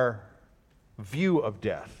our view of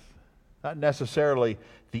death. Not necessarily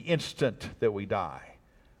the instant that we die,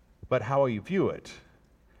 but how we view it.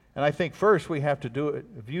 And I think first we have to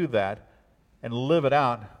view that and live it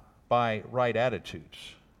out by right attitudes.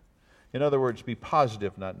 In other words, be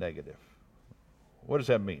positive, not negative. What does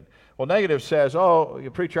that mean? Well, negative says, oh,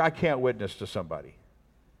 preacher, I can't witness to somebody.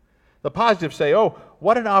 The positive say, oh,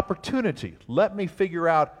 what an opportunity. Let me figure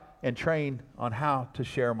out and train on how to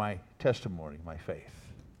share my testimony, my faith.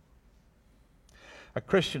 A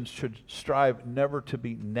Christian should strive never to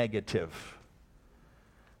be negative,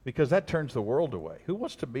 because that turns the world away. Who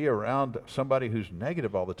wants to be around somebody who's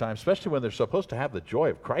negative all the time, especially when they're supposed to have the joy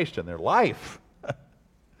of Christ in their life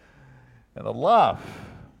and the love?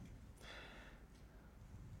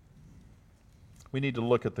 We need to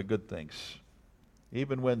look at the good things,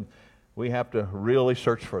 even when we have to really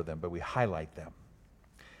search for them, but we highlight them.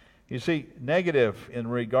 You see, negative in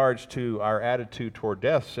regards to our attitude toward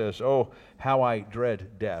death says, oh, how I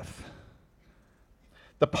dread death.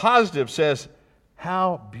 The positive says,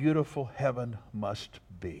 how beautiful heaven must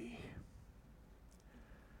be.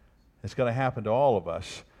 It's going to happen to all of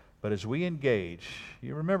us, but as we engage,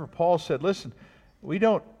 you remember Paul said, listen, we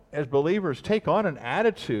don't, as believers, take on an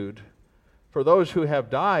attitude for those who have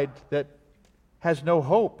died that has no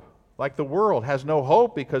hope. Like the world has no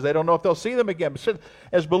hope because they don't know if they'll see them again.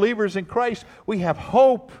 As believers in Christ, we have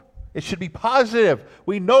hope. It should be positive.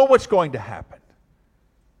 We know what's going to happen.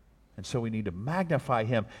 And so we need to magnify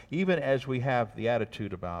him even as we have the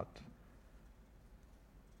attitude about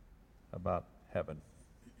heaven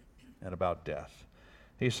and about death.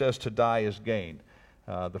 He says to die is gain.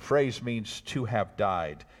 The phrase means to have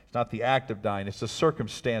died. It's not the act of dying, it's the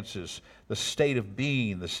circumstances, the state of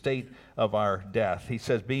being, the state of our death. He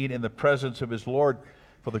says being in the presence of his Lord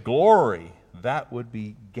for the glory, that would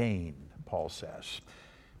be gain, Paul says.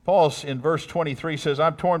 Paul in verse 23 says,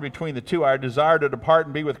 I'm torn between the two. I desire to depart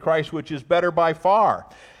and be with Christ, which is better by far.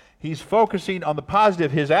 He's focusing on the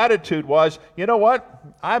positive. His attitude was, you know what?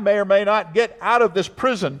 I may or may not get out of this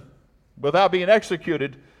prison without being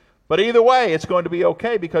executed. But either way, it's going to be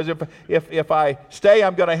okay, because if I stay,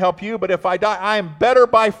 I'm going to help you. But if I die, I am better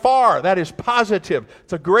by far. That is positive.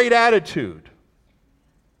 It's a great attitude.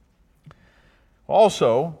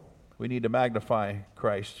 Also, we need to magnify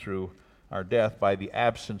Christ through our death by the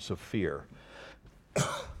absence of fear.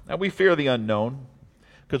 Now, we fear the unknown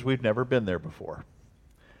because we've never been there before.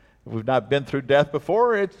 If we've not been through death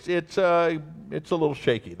before, it's a little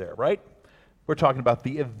shaky there, right? We're talking about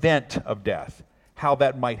the event of death, how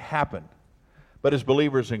that might happen. But as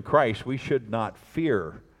believers in Christ, we should not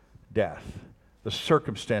fear death, the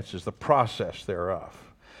circumstances, the process thereof.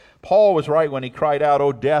 Paul was right when he cried out,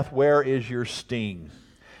 "O death, where is your sting?"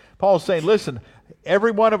 Paul's saying, listen,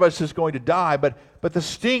 every one of us is going to die, but the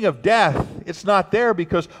sting of death, it's not there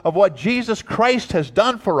because of what Jesus Christ has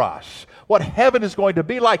done for us, what heaven is going to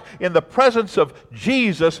be like in the presence of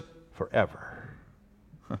Jesus forever.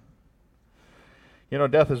 You know,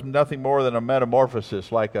 death is nothing more than a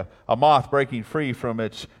metamorphosis, like a moth breaking free from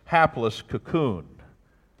its hapless cocoon.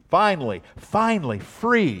 Finally,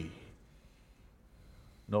 free,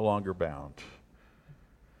 no longer bound.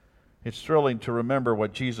 It's thrilling to remember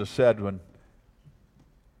what Jesus said when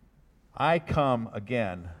I come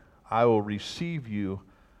again, I will receive you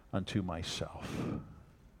unto myself.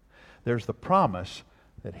 There's the promise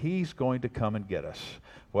that he's going to come and get us,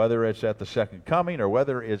 whether it's at the second coming or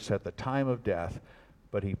whether it's at the time of death.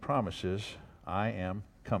 But he promises, I am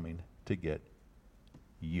coming to get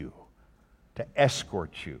you, to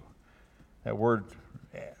escort you. That word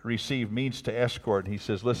receive means to escort. He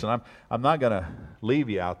says, listen, I'm not going to leave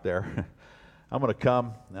you out there. I'm going to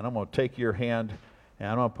come and I'm going to take your hand and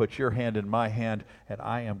I'm going to put your hand in my hand and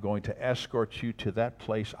I am going to escort you to that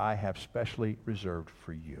place I have specially reserved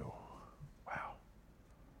for you. Wow.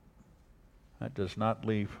 That does not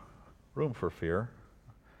leave room for fear.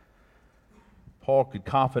 Paul could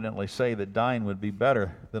confidently say that dying would be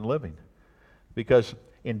better than living, because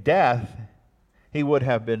in death he would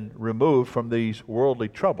have been removed from these worldly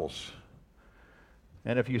troubles.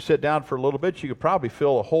 And if you sit down for a little bit, you could probably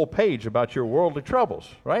fill a whole page about your worldly troubles,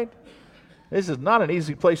 right? This is not an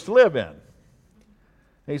easy place to live in.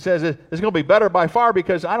 He says it's going to be better by far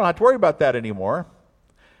because I don't have to worry about that anymore.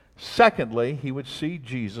 Secondly, he would see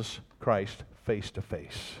Jesus Christ face to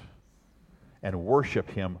face and worship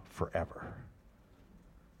him forever.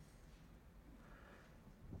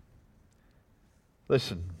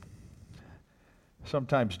 Listen,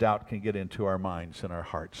 sometimes doubt can get into our minds and our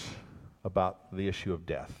hearts about the issue of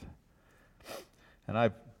death. And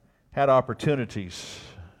I've had opportunities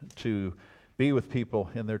to be with people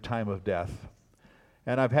in their time of death.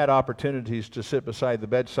 And I've had opportunities to sit beside the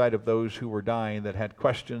bedside of those who were dying that had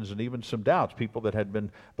questions and even some doubts, people that had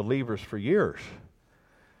been believers for years.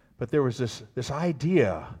 But there was this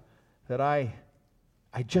idea that I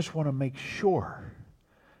just want to make sure.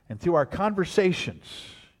 And through our conversations,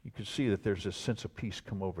 you can see that there's this sense of peace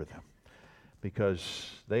come over them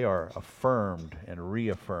because they are affirmed and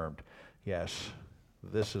reaffirmed. Yes,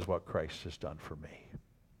 this is what Christ has done for me.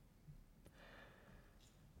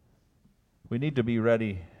 We need to be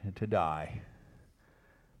ready to die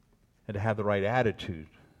and to have the right attitude.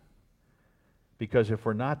 Because if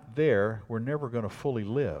we're not there, we're never going to fully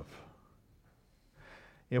live.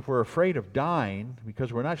 If we're afraid of dying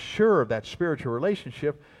because we're not sure of that spiritual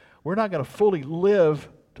relationship, we're not going to fully live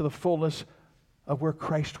to the fullness of where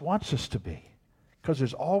Christ wants us to be. Because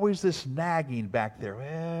there's always this nagging back there.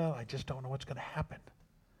 Well, I just don't know what's going to happen.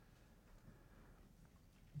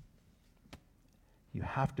 You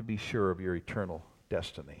have to be sure of your eternal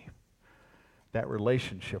destiny. That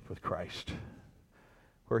relationship with Christ,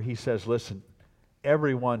 where he says, listen,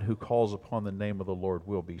 everyone who calls upon the name of the Lord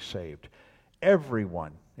will be saved.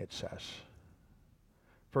 Everyone, it says.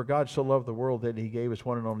 For God so loved the world that he gave his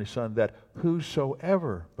one and only Son, that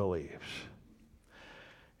whosoever believes.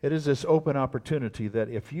 It is this open opportunity that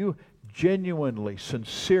if you genuinely,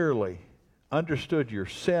 sincerely understood your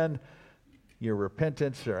sin, your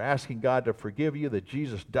repentance, or asking God to forgive you, that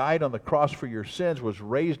Jesus died on the cross for your sins, was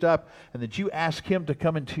raised up, and that you ask him to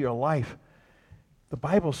come into your life, the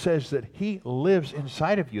Bible says that he lives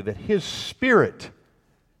inside of you, that his Spirit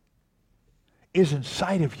is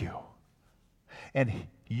inside of you. And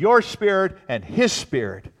your spirit and his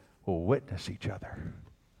Spirit will witness each other.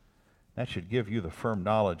 That should give you the firm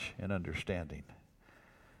knowledge and understanding.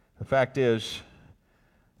 The fact is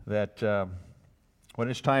that when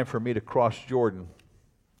it's time for me to cross Jordan,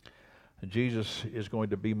 Jesus is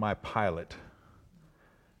going to be my pilot.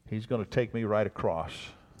 He's going to take me right across.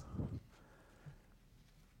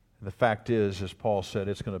 The fact is, as Paul said,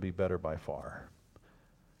 it's going to be better by far.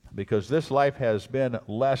 Because this life has been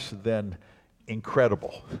less than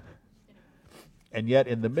incredible. And yet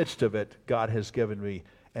in the midst of it, God has given me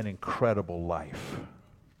an incredible life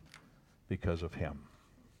because of him.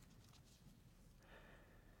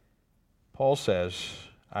 Paul says,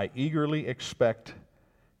 I eagerly expect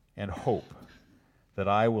and hope that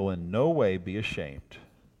I will in no way be ashamed,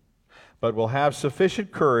 but will have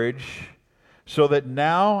sufficient courage so that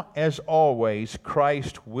now, as always,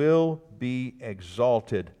 Christ will be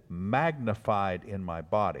exalted, magnified in my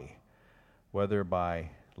body, whether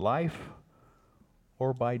by life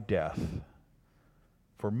or by death.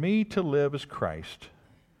 For me to live is Christ,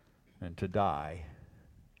 and to die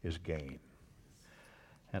is gain.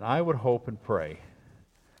 And I would hope and pray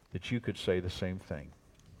that you could say the same thing.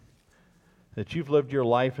 That you've lived your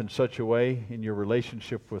life in such a way in your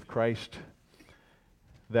relationship with Christ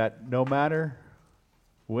that no matter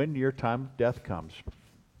when your time of death comes,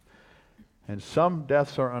 and some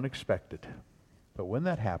deaths are unexpected, but when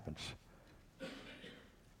that happens,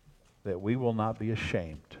 that we will not be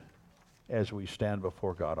ashamed as we stand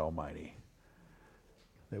before God Almighty.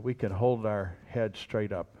 That we can hold our head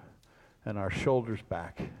straight up and our shoulders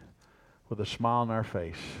back with a smile on our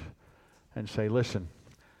face and say, listen,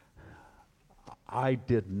 I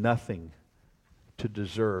did nothing to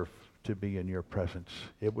deserve to be in your presence.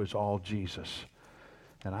 It was all Jesus.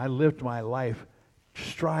 And I lived my life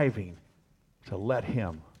striving to let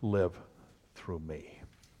him live through me.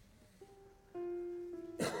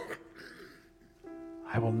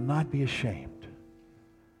 I will not be ashamed.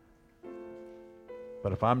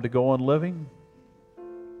 But if I'm to go on living,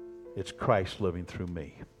 it's Christ living through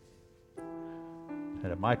me.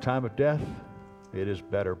 And at my time of death, it is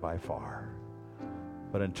better by far.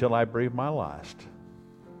 But until I breathe my last,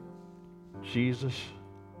 Jesus,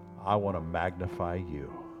 I want to magnify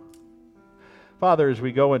you. Father, as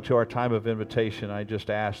we go into our time of invitation, I just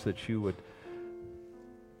ask that you would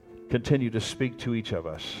continue to speak to each of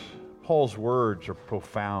us. Paul's words are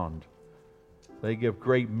profound. They give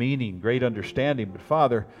great meaning, great understanding. But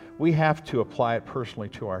Father, we have to apply it personally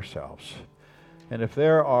to ourselves. And if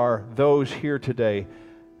there are those here today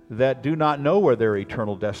that do not know where their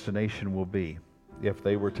eternal destination will be, if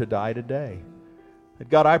they were to die today, that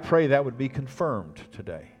God, I pray that would be confirmed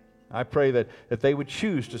today. I pray that they would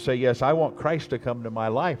choose to say, yes, I want Christ to come into my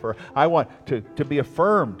life, or I want to be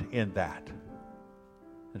affirmed in that.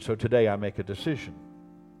 And so today I make a decision.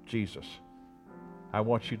 Jesus, I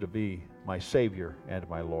want you to be my Savior and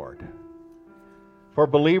my Lord. For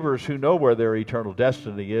believers who know where their eternal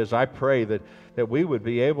destiny is, I pray that we would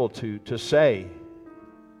be able to say,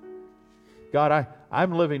 God,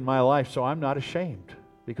 I'm living my life so I'm not ashamed,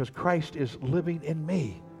 because Christ is living in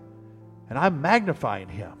me, and I'm magnifying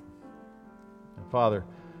Him. And Father,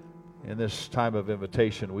 in this time of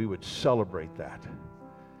invitation, we would celebrate that.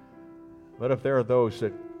 But if there are those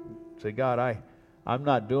that say, God, I'm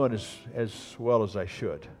not doing as well as I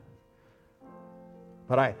should,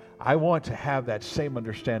 but I want to have that same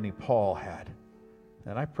understanding Paul had.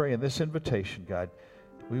 And I pray in this invitation, God,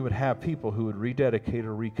 we would have people who would rededicate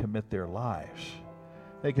or recommit their lives.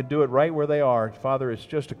 They can do it right where they are. Father, it's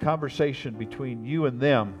just a conversation between you and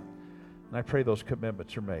them. And I pray those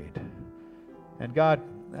commitments are made. And God,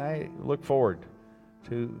 I look forward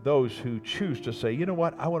to those who choose to say, you know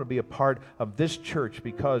what, I want to be a part of this church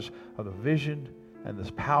because of the vision and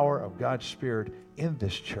the power of God's Spirit in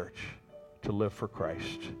this church to live for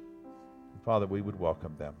Christ. And Father, we would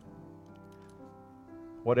welcome them.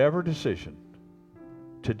 Whatever decision,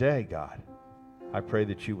 today, God, I pray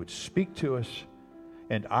that you would speak to us,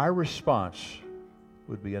 and our response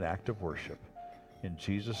would be an act of worship. In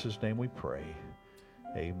Jesus' name we pray.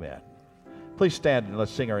 Amen. Please stand and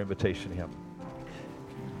let's sing our invitation hymn.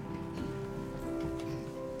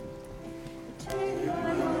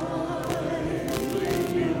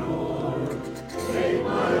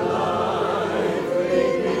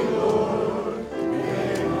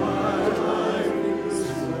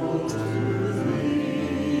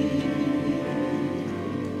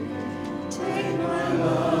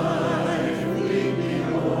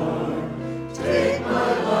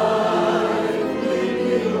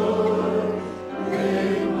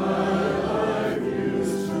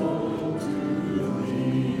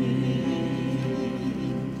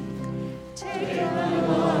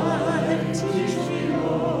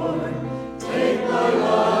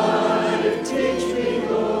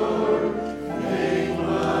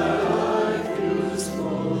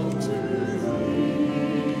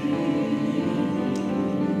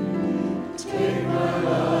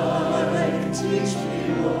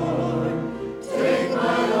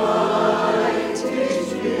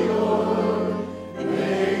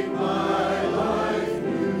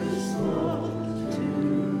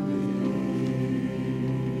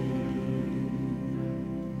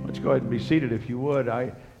 Go ahead and be seated if you would.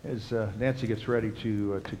 As Nancy gets ready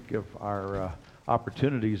to give our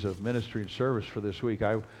opportunities of ministry and service for this week,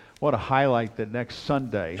 I want to highlight that next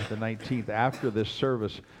Sunday, the 19th, after this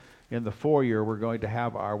service in the foyer, we're going to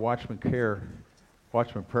have our Watchman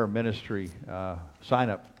Prayer Ministry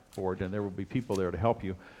sign-up board, and there will be people there to help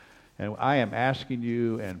you. And I am asking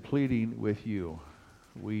you and pleading with you,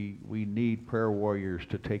 we need prayer warriors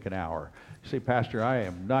to take an hour. You say, Pastor, I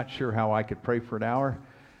am not sure how I could pray for an hour.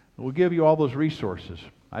 We'll give you all those resources.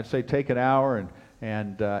 I'd say take an hour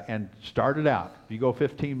and start it out. If you go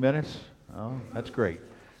 15 minutes, oh, that's great.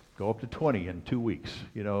 Go up to 20 in 2 weeks.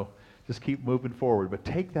 You know, just keep moving forward. But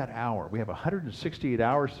take that hour. We have 168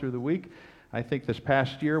 hours through the week. I think this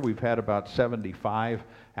past year we've had about 75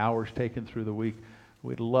 hours taken through the week.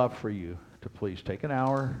 We'd love for you to please take an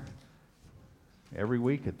hour every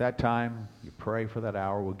week at that time. You pray for that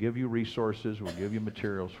hour. We'll give you resources. We'll give you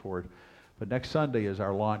materials for it. But next Sunday is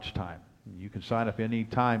our launch time. You can sign up any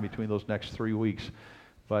time between those next 3 weeks.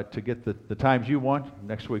 But to get the times you want,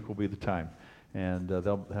 next week will be the time. And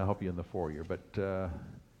they'll help you in the foyer. But the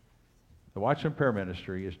Watchman Prayer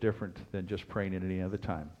Ministry is different than just praying at any other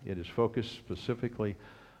time. It is focused specifically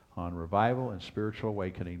on revival and spiritual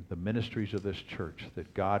awakening, the ministries of this church,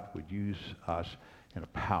 that God would use us in a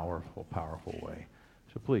powerful, powerful way.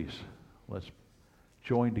 So please, let's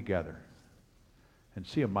join together and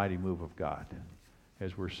see a mighty move of God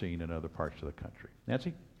as we're seeing in other parts of the country.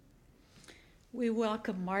 Nancy? We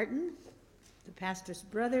welcome Martin, the pastor's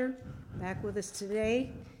brother, back with us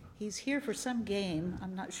today. He's here for some game,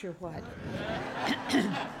 I'm not sure what.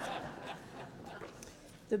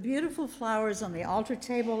 The beautiful flowers on the altar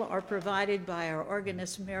table are provided by our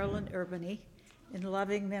organist, Marilyn Urbany, in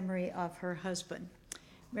loving memory of her husband.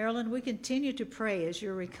 Marilyn, we continue to pray as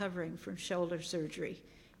you're recovering from shoulder surgery.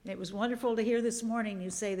 And it was wonderful to hear this morning you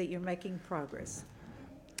say that you're making progress.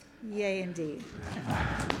 Yay, indeed.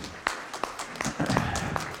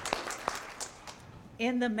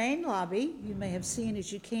 In the main lobby, you may have seen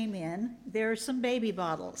as you came in, there are some baby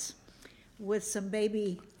bottles with some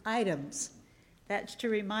baby items. That's to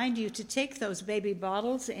remind you to take those baby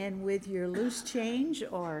bottles and with your loose change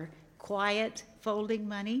or quiet folding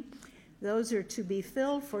money, those are to be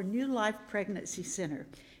filled for New Life Pregnancy Center.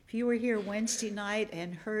 If you were here Wednesday night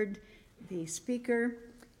and heard the speaker,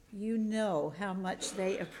 you know how much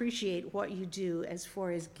they appreciate what you do as far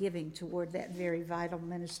as giving toward that very vital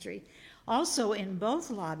ministry. Also, in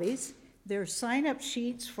both lobbies, there are sign-up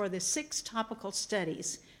sheets for the 6 topical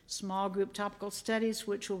studies, small group topical studies,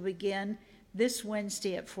 which will begin this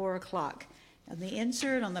Wednesday at 4 o'clock. And the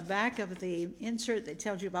insert on the back of the insert that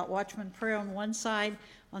tells you about Watchman Prayer on one side,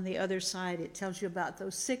 on the other side it tells you about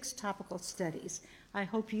those 6 topical studies. I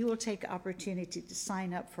hope you will take opportunity to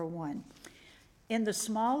sign up for one. In the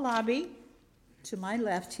small lobby, to my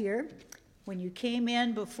left here, when you came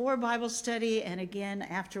in before Bible study and again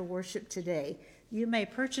after worship today, you may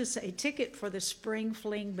purchase a ticket for the Spring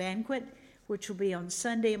Fling Banquet, which will be on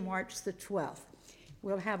Sunday, March the 12th.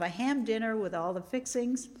 We'll have a ham dinner with all the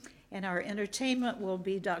fixings, and our entertainment will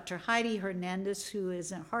be Dr. Heidi Hernandez, who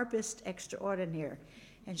is a harpist extraordinaire,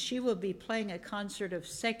 and she will be playing a concert of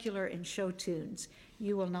secular and show tunes.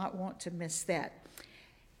 You will not want to miss that.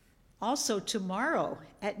 Also, tomorrow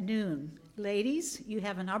at noon, ladies, you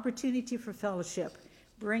have an opportunity for fellowship.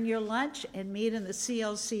 Bring your lunch and meet in the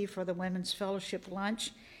CLC for the Women's Fellowship lunch.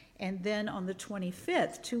 And then on the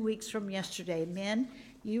 25th, 2 weeks from yesterday, men,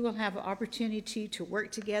 you will have an opportunity to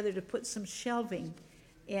work together to put some shelving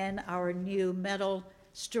in our new metal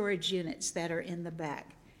storage units that are in the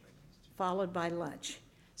back, followed by lunch.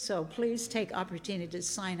 So please take opportunity to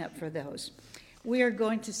sign up for those. We are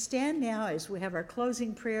going to stand now as we have our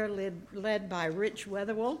closing prayer led by Rich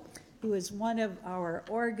Weatherwell, who is one of our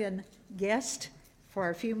Oregon guests for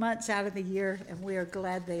a few months out of the year, and we are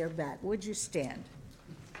glad they are back. Would you stand?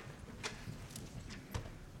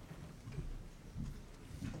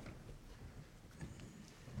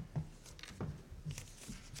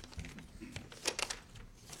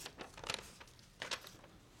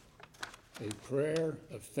 A prayer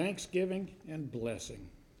of thanksgiving and blessing.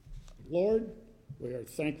 Lord, we are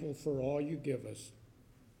thankful for all you give us.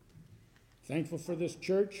 Thankful for this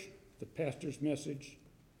church, the pastor's message,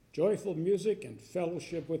 joyful music, and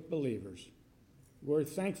fellowship with believers. We're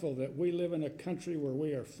thankful that we live in a country where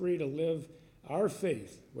we are free to live our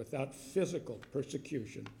faith without physical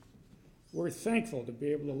persecution. We're thankful to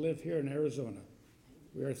be able to live here in Arizona.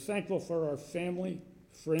 We are thankful for our family,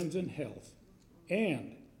 friends, and health.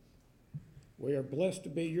 And we are blessed to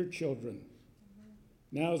be your children.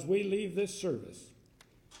 Now, as we leave this service,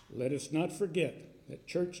 let us not forget that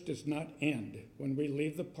church does not end when we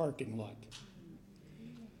leave the parking lot.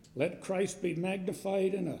 Let Christ be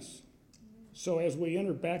magnified in us. So as we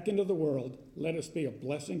enter back into the world, let us be a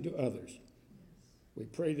blessing to others. We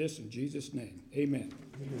pray this in Jesus' name. Amen.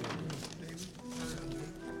 David?